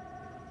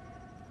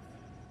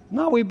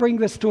 Now we bring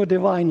this to a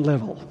divine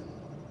level.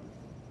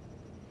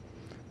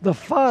 The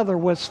Father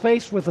was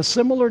faced with a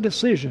similar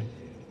decision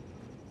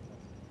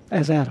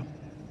as Adam.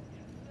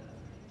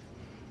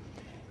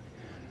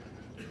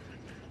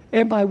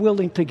 Am I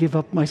willing to give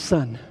up my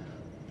son,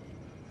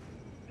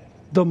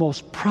 the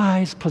most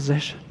prized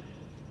possession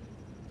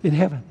in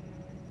heaven,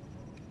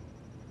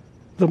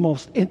 the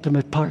most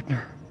intimate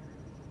partner?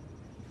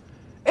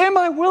 Am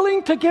I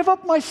willing to give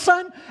up my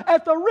son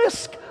at the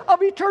risk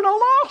of eternal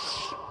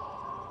loss?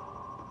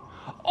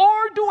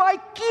 Or do I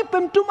keep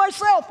him to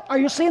myself? Are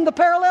you seeing the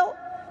parallel?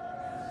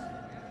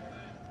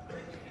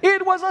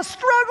 It was a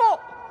struggle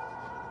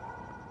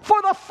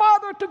for the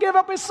Father to give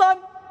up His Son.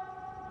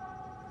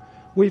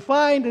 We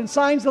find in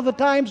Signs of the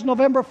Times,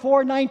 November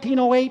 4,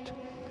 1908,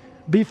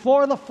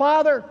 before the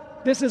Father,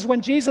 this is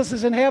when Jesus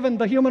is in heaven,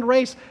 the human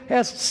race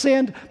has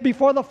sinned.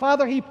 Before the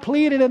Father, He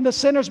pleaded in the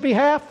sinner's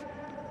behalf,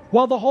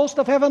 while the host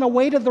of heaven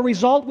awaited the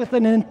result with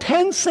an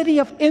intensity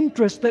of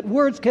interest that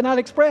words cannot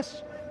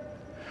express.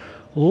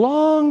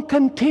 Long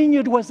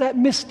continued was that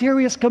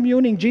mysterious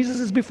communing. Jesus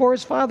is before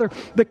His Father,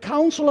 the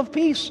counsel of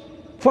peace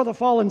for the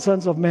fallen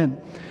sons of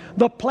men.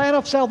 The plan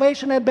of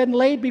salvation had been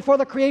laid before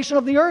the creation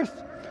of the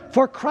earth.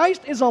 For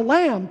Christ is a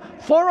lamb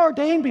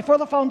foreordained before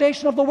the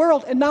foundation of the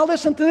world. And now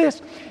listen to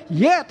this.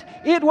 Yet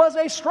it was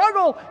a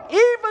struggle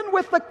even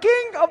with the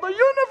King of the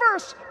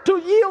universe to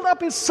yield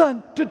up His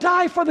Son to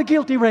die for the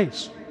guilty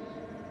race.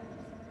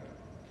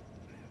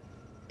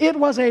 It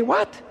was a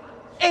what?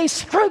 A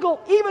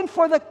struggle even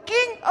for the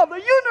King of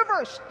the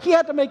universe. He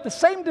had to make the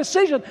same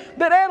decision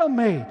that Adam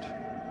made.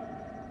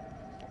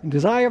 In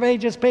Desire of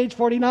Ages, page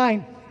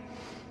 49,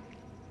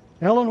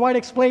 Ellen White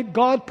explained,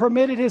 God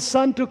permitted His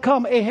Son to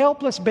come, a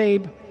helpless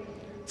babe,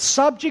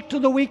 subject to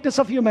the weakness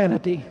of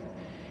humanity.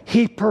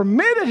 He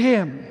permitted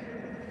Him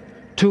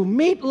to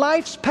meet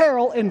life's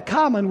peril in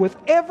common with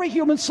every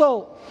human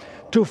soul,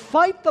 to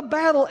fight the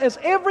battle as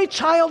every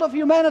child of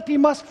humanity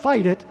must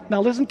fight it, now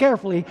listen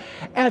carefully,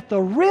 at the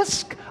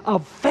risk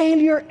of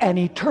failure and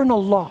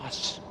eternal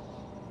loss.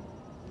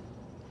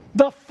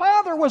 The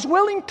Father was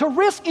willing to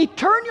risk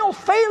eternal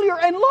failure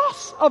and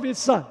loss of His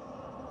Son.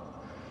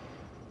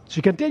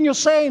 She continues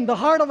saying, the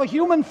heart of a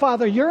human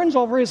father yearns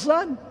over his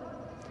son.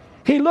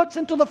 He looks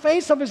into the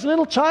face of his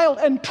little child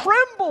and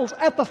trembles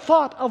at the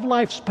thought of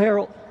life's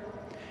peril.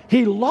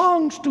 He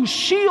longs to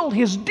shield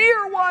his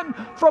dear one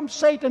from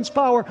Satan's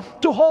power,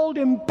 to hold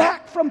him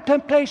back from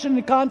temptation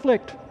and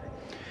conflict,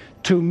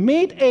 to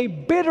meet a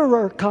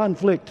bitterer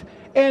conflict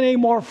and a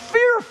more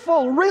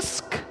fearful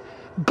risk.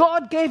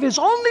 God gave His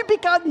only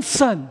begotten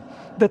Son,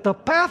 that the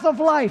path of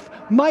life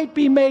might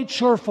be made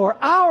sure for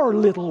our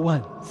little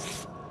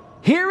ones.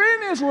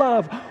 Herein is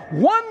love.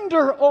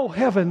 Wonder, O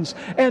heavens,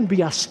 and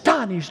be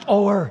astonished,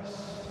 O earth.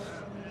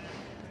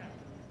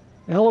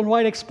 Ellen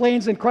White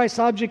explains in Christ's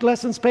Object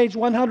Lessons, page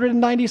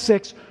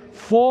 196,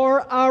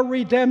 for our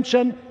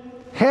redemption,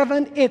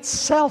 heaven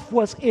itself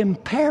was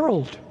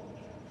imperiled.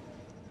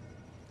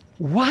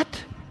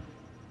 What?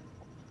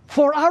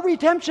 For our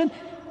redemption,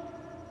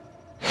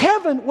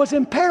 heaven was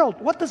imperiled.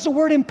 What does the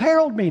word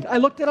imperiled mean? I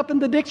looked it up in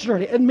the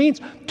dictionary. It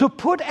means to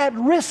put at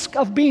risk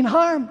of being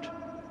harmed,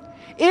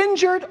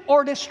 injured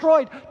or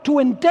destroyed, to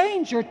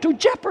endanger, to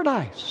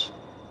jeopardize.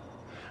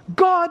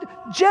 God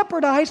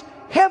jeopardized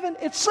heaven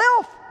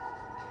itself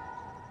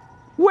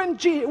when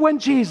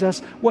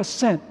Jesus was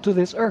sent to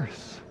this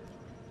earth.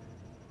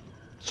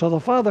 So the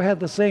Father had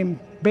the same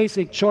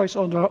basic choice,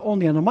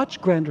 only on a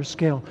much grander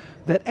scale,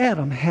 that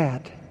Adam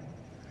had.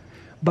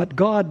 But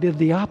God did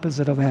the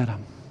opposite of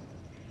Adam.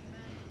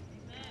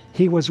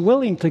 He was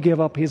willing to give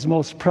up His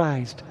most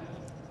prized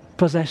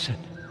possession,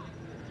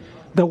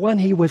 the one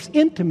He was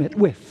intimate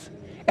with,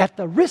 at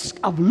the risk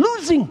of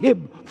losing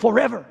Him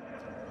forever.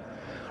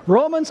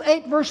 Romans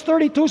 8 verse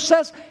 32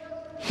 says,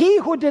 He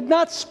who did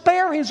not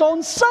spare His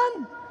own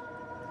Son,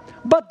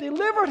 but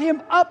delivered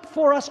Him up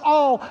for us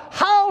all,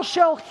 how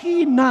shall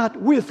He not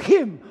with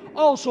Him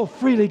also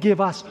freely give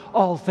us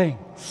all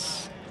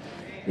things?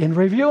 In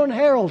Review and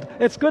Herald,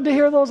 it's good to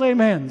hear those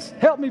amens.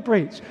 Help me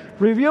preach.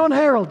 Review and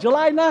Herald,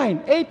 July 9,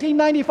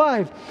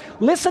 1895.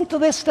 Listen to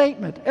this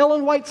statement.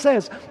 Ellen White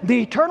says,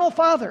 the Eternal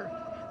Father,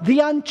 the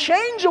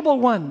unchangeable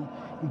One,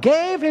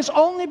 gave His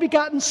only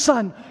begotten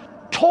Son,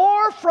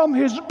 tore from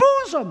His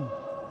bosom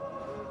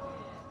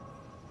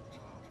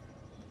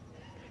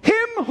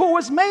Him who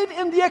was made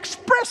in the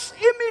express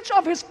image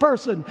of His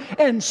person,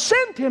 and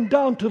sent Him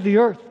down to the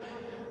earth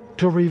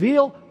to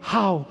reveal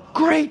how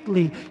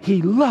greatly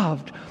He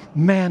loved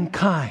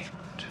mankind.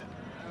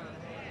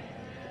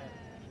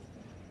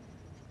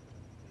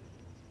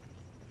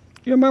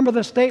 You remember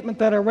the statement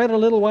that I read a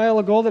little while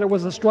ago, that it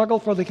was a struggle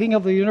for the King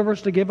of the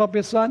universe to give up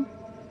His Son?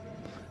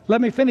 Let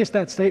me finish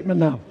that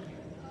statement now.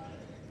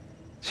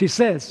 She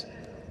says,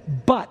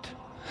 but,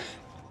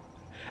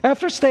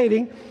 after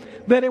stating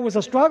that it was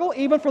a struggle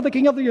even for the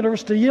King of the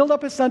universe to yield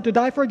up his Son to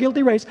die for a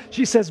guilty race.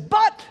 She says,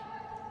 but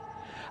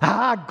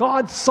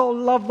God so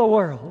loved the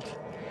world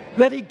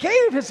that he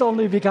gave his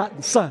only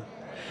begotten Son,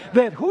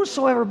 that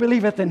whosoever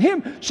believeth in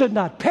him should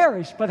not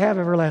perish but have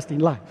everlasting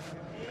life.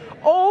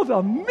 Oh,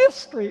 the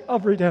mystery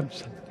of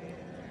redemption.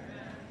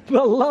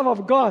 The love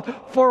of God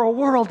for a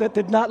world that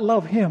did not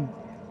love him.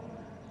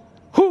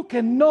 Who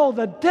can know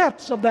the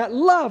depths of that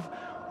love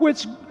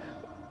which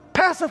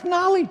passeth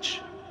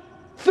knowledge?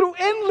 Through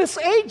endless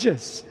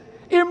ages,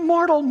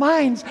 immortal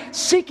minds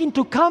seeking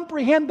to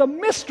comprehend the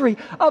mystery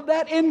of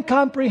that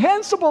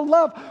incomprehensible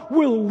love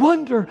will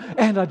wonder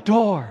and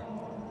adore.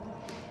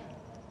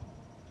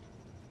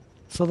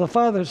 So the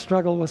Father's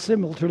struggle was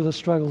similar to the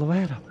struggle of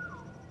Adam.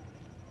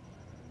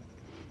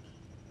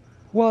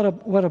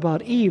 What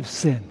about Eve's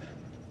sin?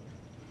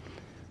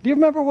 Do you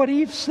remember what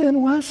Eve's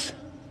sin was?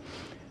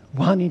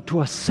 Wanting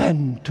to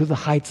ascend to the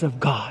heights of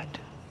God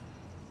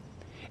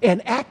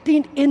and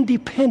acting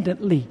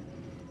independently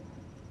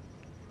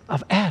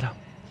of Adam,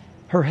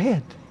 her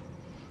head.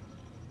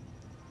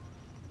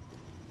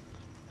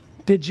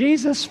 Did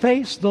Jesus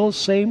face those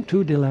same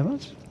two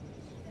dilemmas?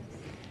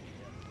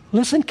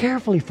 Listen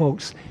carefully,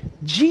 folks.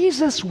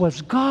 Jesus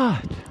was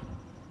God.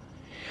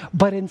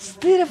 But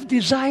instead of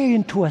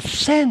desiring to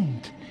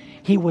ascend,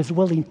 he was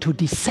willing to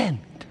descend.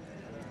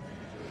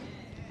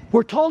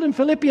 We're told in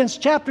Philippians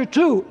chapter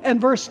 2 and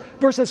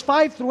verses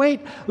 5 through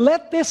 8,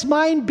 let this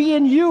mind be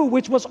in you,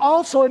 which was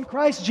also in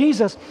Christ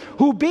Jesus,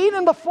 who being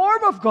in the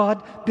form of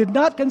God, did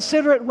not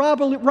consider it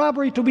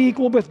robbery to be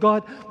equal with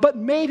God, but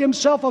made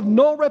himself of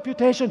no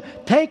reputation,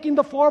 taking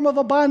the form of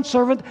a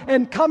bondservant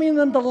and coming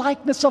in the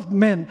likeness of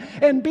men.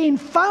 And being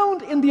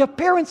found in the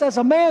appearance as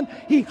a man,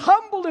 he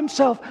humbled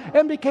himself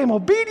and became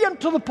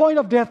obedient to the point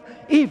of death,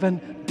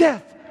 even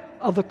death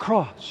of the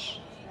cross.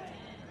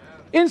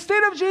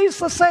 Instead of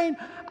Jesus saying,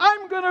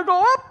 I'm going to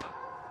go up,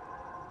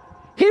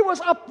 he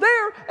was up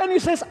there and he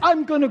says,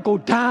 I'm going to go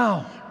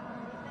down.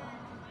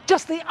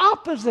 Just the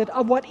opposite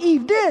of what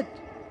Eve did.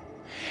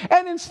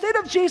 And instead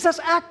of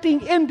Jesus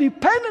acting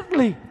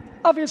independently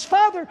of his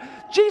Father,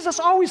 Jesus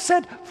always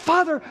said,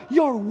 Father,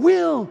 your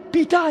will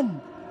be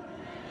done.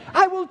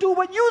 I will do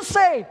what you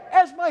say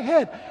as my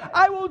head.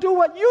 I will do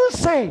what you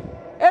say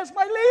as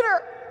my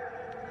leader.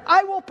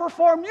 I will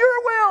perform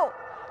your will.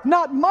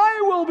 Not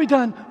my will be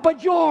done,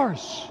 but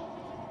yours.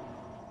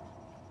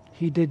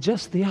 He did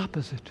just the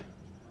opposite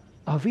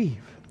of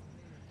Eve.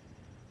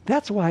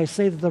 That's why I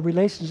say that the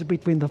relationship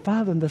between the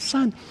Father and the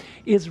Son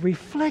is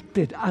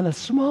reflected on a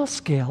small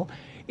scale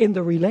in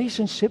the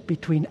relationship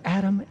between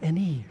Adam and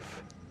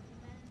Eve.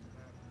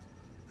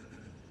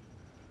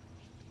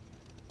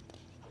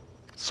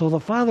 So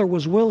the Father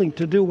was willing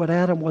to do what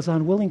Adam was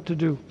unwilling to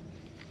do.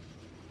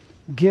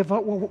 Give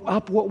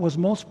up what was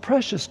most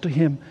precious to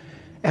him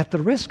at the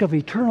risk of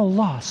eternal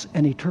loss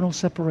and eternal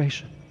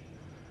separation.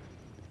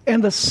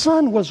 And the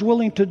Son was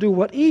willing to do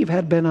what Eve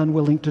had been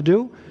unwilling to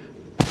do,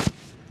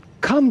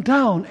 come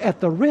down at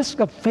the risk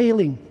of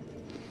failing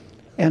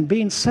and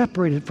being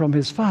separated from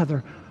his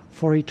Father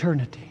for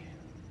eternity.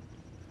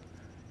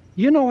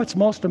 You know what's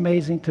most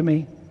amazing to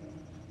me?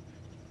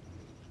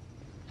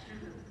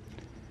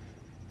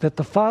 That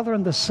the Father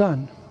and the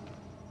Son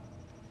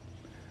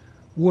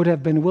would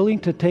have been willing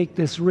to take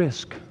this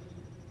risk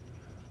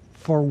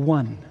for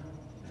one.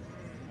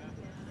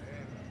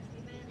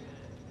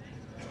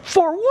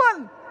 For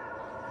one!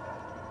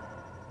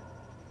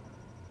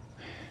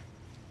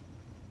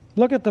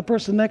 Look at the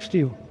person next to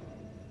you.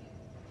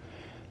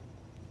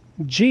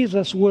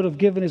 Jesus would have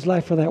given his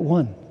life for that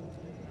one.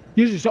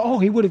 You usually say, oh,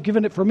 he would have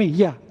given it for me.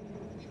 Yeah.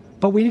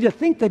 But we need to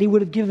think that he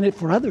would have given it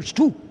for others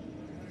too.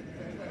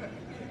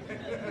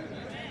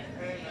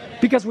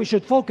 Because we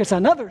should focus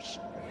on others.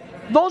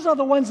 Those are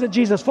the ones that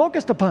Jesus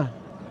focused upon.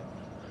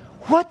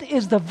 What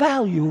is the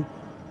value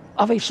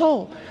of a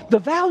soul? The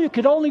value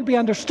could only be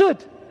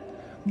understood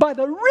by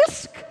the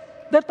risk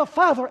that the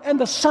Father and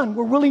the Son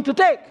were willing to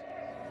take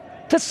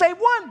to save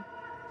one.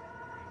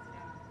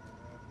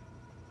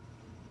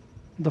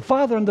 The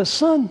Father and the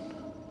Son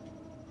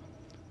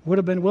would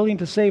have been willing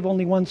to save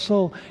only one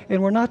soul.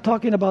 And we're not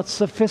talking about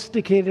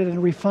sophisticated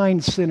and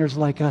refined sinners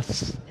like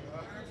us.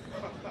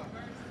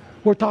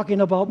 We're talking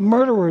about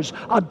murderers,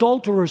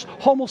 adulterers,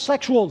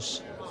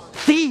 homosexuals,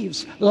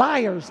 thieves,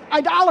 liars,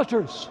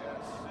 idolaters.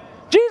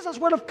 Jesus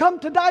would have come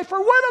to die for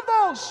one of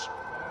those,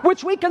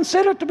 which we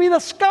consider to be the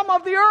scum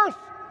of the earth,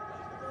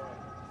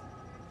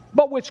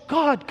 but which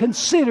God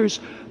considers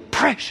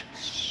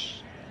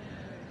precious.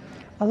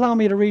 Allow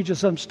me to read you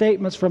some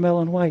statements from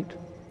Ellen White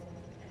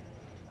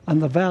on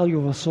the value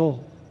of a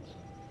soul.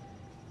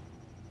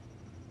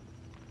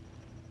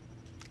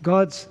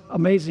 God's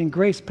Amazing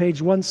Grace,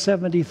 page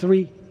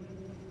 173.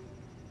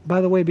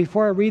 By the way,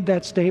 before I read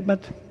that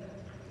statement,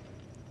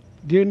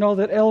 do you know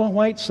that Ellen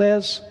White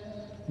says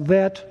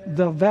that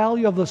the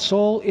value of the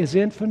soul is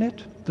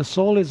infinite? The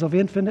soul is of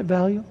infinite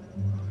value.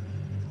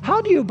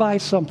 How do you buy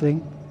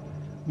something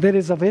that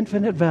is of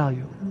infinite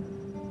value?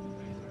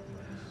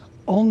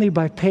 Only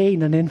by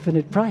paying an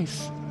infinite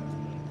price.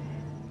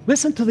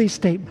 Listen to these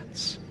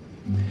statements.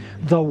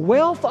 The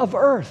wealth of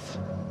earth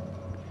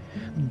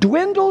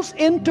dwindles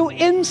into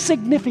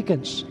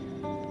insignificance.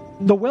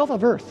 The wealth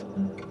of earth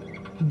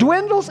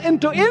dwindles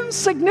into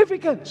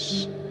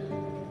insignificance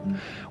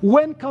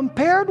when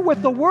compared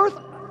with the worth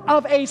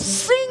of a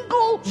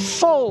single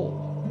soul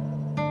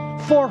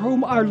for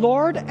whom our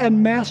Lord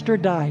and Master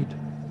died.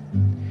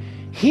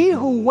 He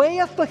who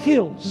weigheth the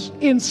hills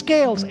in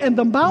scales and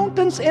the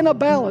mountains in a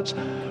balance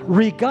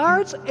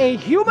regards a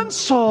human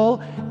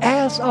soul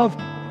as of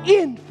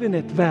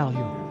infinite value.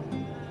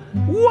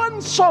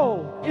 One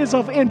soul is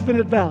of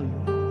infinite value.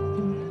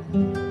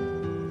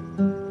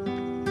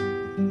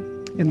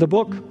 In the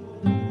book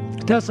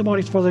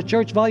Testimonies for the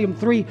Church, Volume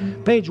 3,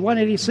 page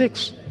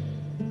 186,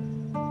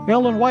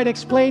 Ellen White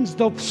explains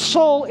the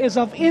soul is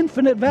of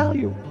infinite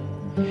value.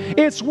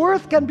 Its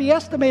worth can be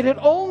estimated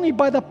only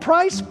by the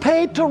price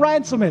paid to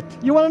ransom it.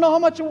 You want to know how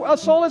much a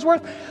soul is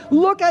worth?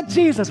 Look at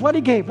Jesus, what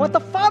He gave, what the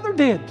Father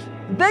did.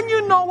 Then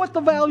you know what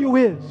the value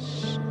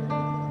is.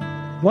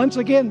 Once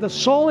again, the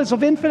soul is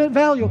of infinite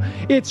value.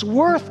 Its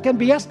worth can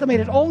be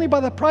estimated only by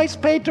the price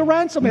paid to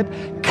ransom it.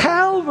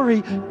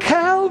 Calvary,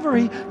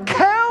 Calvary,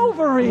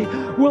 Calvary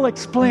will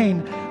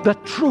explain the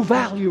true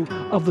value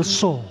of the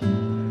soul.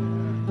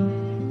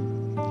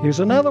 Here's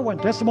another one,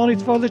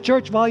 Testimonies for the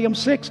Church, Volume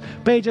 6,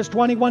 pages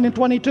 21 and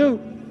 22.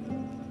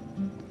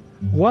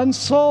 One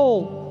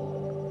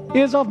soul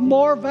is of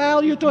more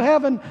value to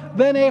heaven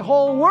than a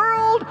whole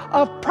world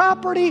of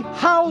property,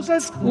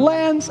 houses,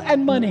 lands,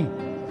 and money.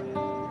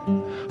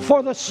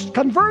 For the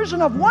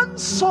conversion of one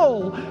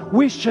soul,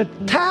 we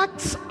should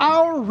tax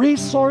our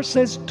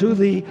resources to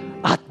the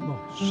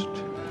utmost.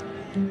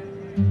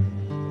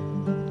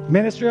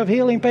 Ministry of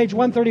Healing, page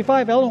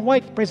 135, Ellen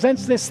White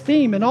presents this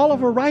theme in all of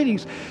her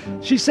writings.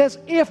 She says,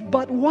 if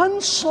but one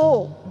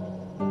soul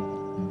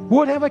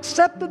would have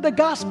accepted the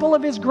gospel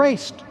of His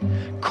grace,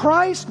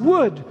 Christ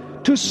would,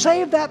 to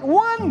save that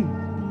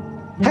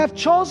one, have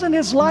chosen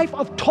His life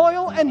of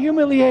toil and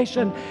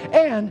humiliation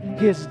and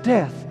His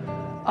death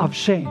of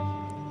shame.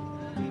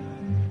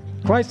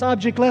 Christ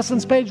Object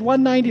Lessons, page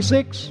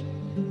 196.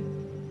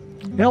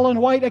 Ellen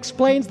White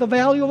explains the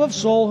value of a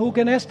soul who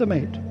can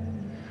estimate.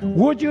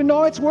 Would you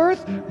know its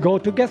worth? Go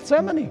to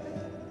Gethsemane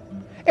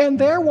and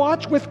there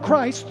watch with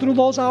Christ through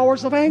those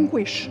hours of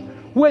anguish,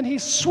 when He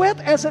sweat,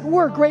 as it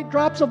were, great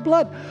drops of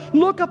blood.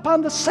 Look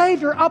upon the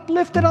Savior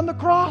uplifted on the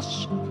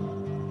cross.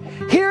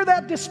 Hear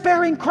that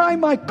despairing cry,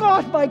 my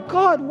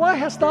God, why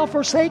hast Thou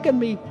forsaken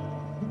me?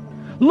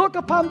 Look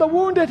upon the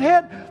wounded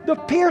head, the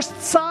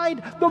pierced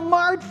side, the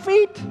marred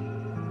feet.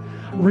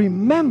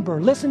 Remember,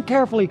 listen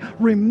carefully,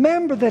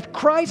 remember that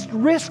Christ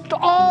risked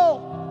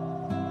all.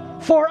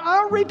 For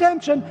our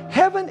redemption,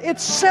 heaven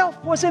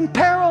itself was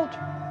imperiled.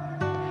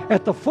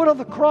 At the foot of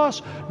the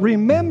cross,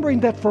 remembering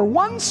that for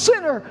one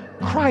sinner,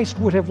 Christ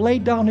would have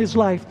laid down His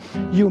life,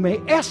 you may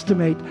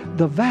estimate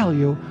the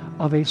value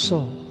of a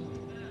soul.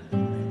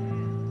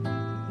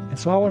 And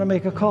so I want to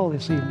make a call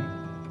this evening.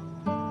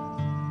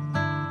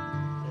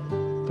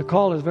 The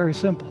call is very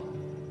simple.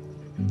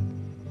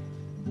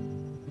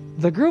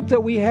 The group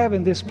that we have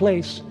in this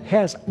place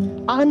has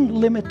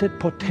unlimited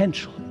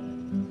potential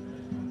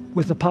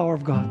with the power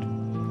of God.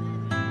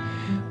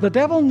 The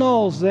devil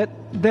knows that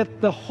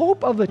the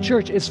hope of the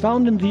church is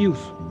found in the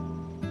youth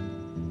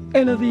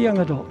and in the young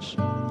adults.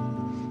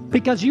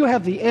 Because you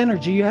have the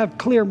energy, you have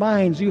clear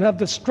minds, you have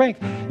the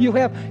strength, you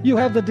have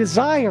the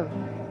desire,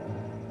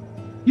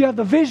 you have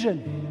the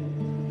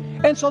vision.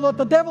 And so what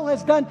the devil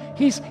has done,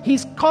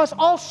 he's caused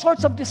all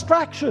sorts of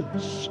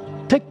distractions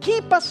to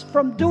keep us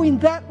from doing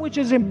that which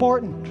is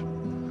important.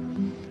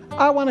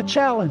 I want to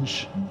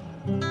challenge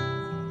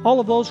all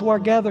of those who are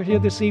gathered here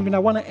this evening. I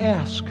want to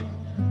ask,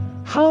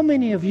 how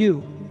many of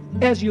you,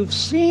 as you've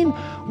seen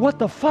what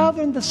the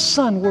Father and the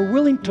Son were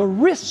willing to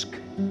risk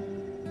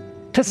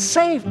to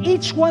save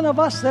each one of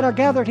us that are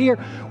gathered here,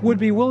 would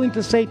be willing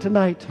to say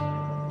tonight,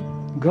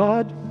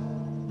 God,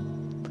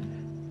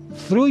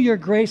 through your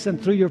grace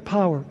and through your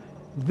power,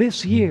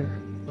 this year,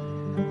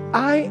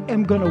 I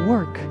am going to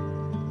work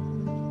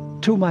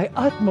to my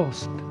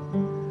utmost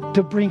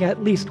to bring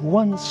at least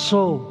one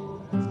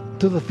soul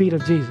to the feet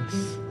of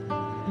Jesus.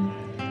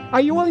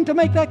 Are you willing to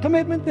make that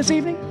commitment this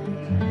evening?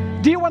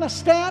 Do you want to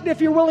stand if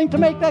you're willing to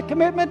make that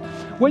commitment?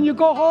 When you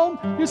go home,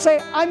 you say,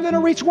 I'm going to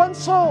reach one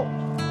soul.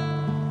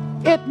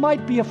 It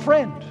might be a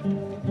friend.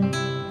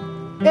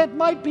 It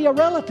might be a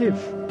relative.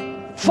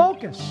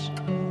 Focus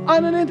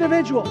on an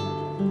individual.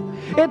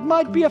 It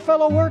might be a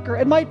fellow worker.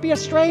 It might be a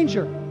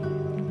stranger.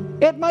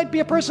 It might be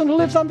a person who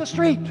lives on the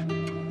street.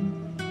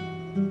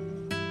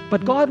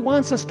 But God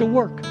wants us to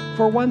work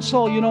for one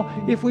soul. You know,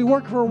 if we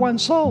work for one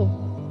soul,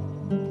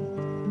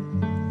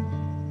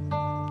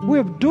 we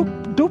have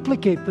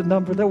duplicate the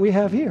number that we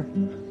have here.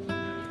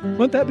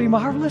 Wouldn't that be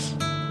marvelous?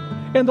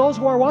 And those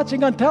who are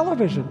watching on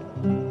television,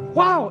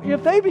 wow,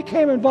 if they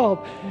became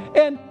involved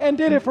and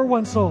did it for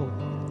one soul,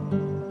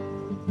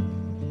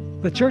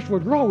 the church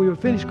would grow. We would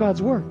finish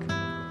God's work.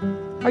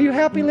 Are you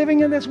happy living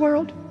in this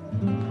world?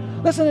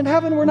 Listen, in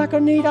heaven, we're not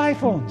going to need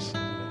iPhones.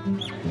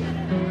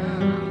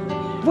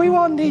 We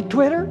won't need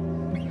Twitter.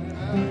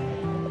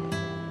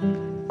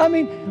 I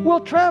mean,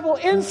 we'll travel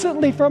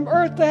instantly from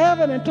earth to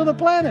heaven and to the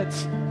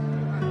planets.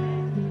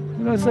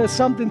 You know, there's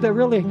something that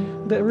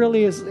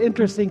really is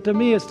interesting to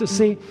me is to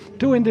see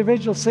two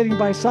individuals sitting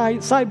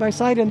side by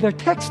side, and they're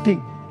texting.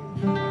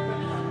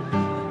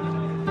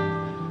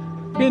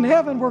 In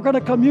heaven, we're going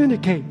to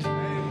communicate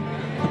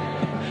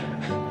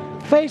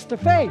face to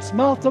face,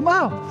 mouth to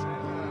mouth.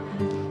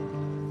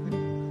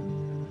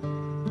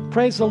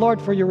 Praise the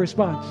Lord for your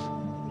response.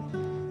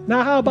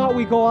 Now, how about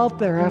we go out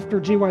there after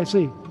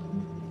GYC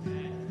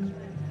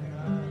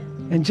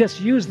and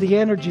just use the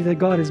energy that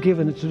God has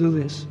given us to do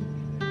this?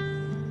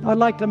 I'd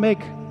like to make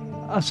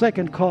a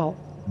second call.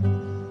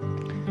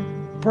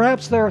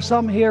 Perhaps there are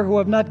some here who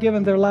have not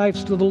given their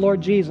lives to the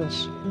Lord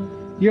Jesus.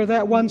 You're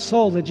that one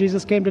soul that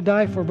Jesus came to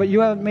die for, but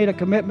you haven't made a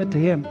commitment to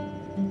Him.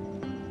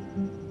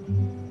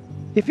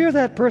 If you're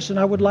that person,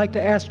 I would like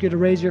to ask you to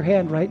raise your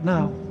hand right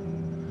now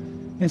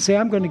and say,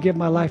 I'm going to give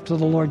my life to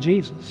the Lord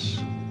Jesus.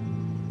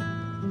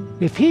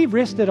 If He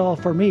risked it all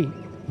for me,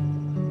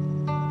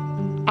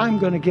 I'm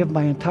going to give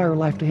my entire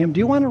life to Him. Do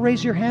you want to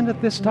raise your hand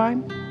at this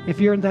time, if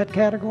you're in that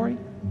category?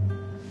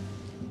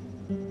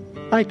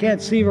 I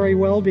can't see very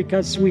well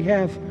because we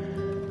have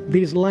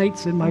these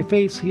lights in my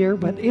face here,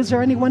 but is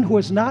there anyone who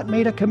has not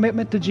made a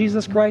commitment to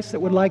Jesus Christ that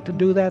would like to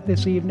do that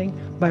this evening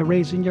by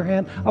raising your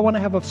hand? I want to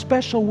have a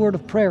special word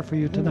of prayer for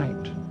you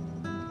tonight.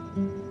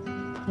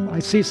 I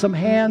see some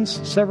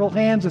hands, several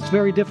hands. It's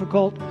very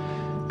difficult.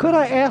 Could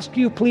I ask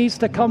you please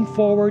to come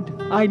forward?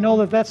 I know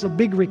that that's a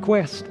big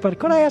request, but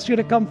could I ask you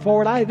to come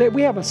forward?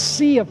 We have a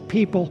sea of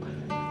people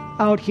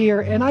out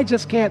here, and I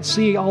just can't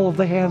see all of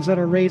the hands that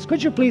are raised.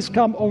 Could you please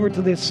come over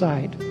to this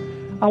side?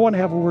 I want to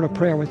have a word of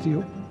prayer with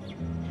you.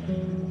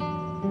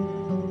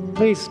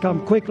 Please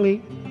come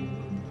quickly.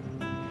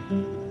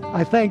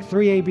 I thank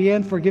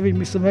 3ABN for giving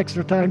me some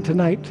extra time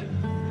tonight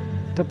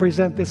to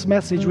present this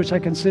message, which I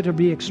consider to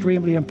be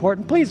extremely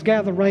important. Please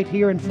gather right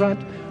here in front.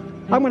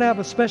 I'm going to have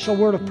a special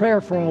word of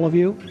prayer for all of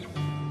you.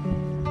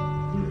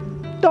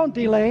 Don't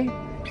delay.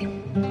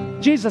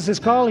 Jesus is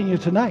calling you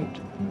tonight.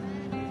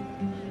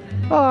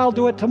 Oh, I'll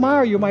do it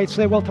tomorrow. You might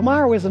say, well,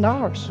 tomorrow isn't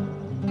ours.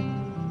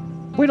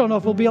 We don't know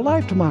if we'll be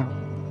alive tomorrow.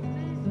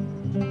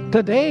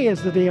 Today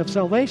is the day of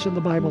salvation,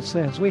 the Bible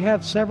says. We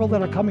have several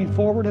that are coming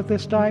forward at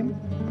this time.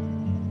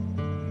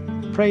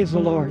 Praise the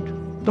Lord.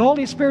 The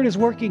Holy Spirit is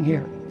working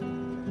here.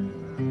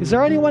 Is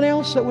there anyone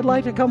else that would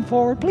like to come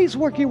forward? Please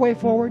work your way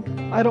forward.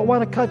 I don't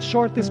want to cut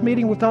short this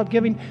meeting without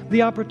giving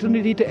the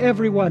opportunity to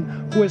everyone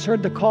who has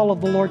heard the call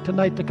of the Lord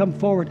tonight to come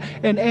forward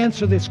and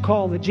answer this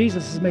call that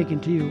Jesus is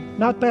making to you.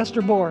 Not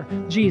Pastor Bohr,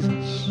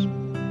 Jesus,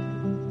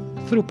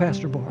 through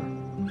Pastor Bohr.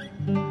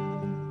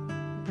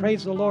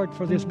 Praise the Lord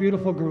for this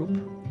beautiful group.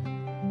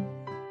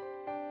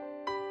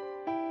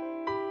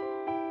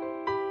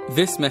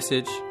 This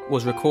message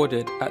was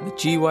recorded at the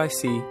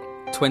GYC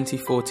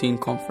 2014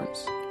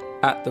 conference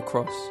at the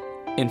Cross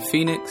in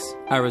Phoenix,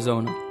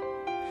 Arizona.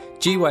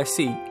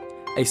 GYC,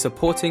 a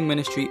supporting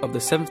ministry of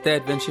the Seventh-day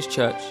Adventist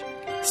Church,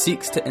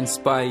 seeks to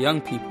inspire young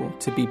people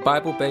to be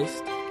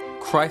Bible-based,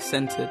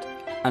 Christ-centered,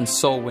 and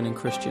soul-winning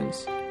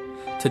Christians.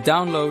 To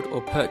download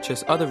or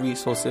purchase other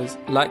resources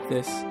like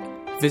this,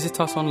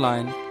 visit us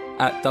online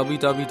at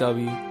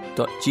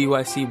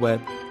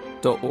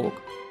www.gycweb.org.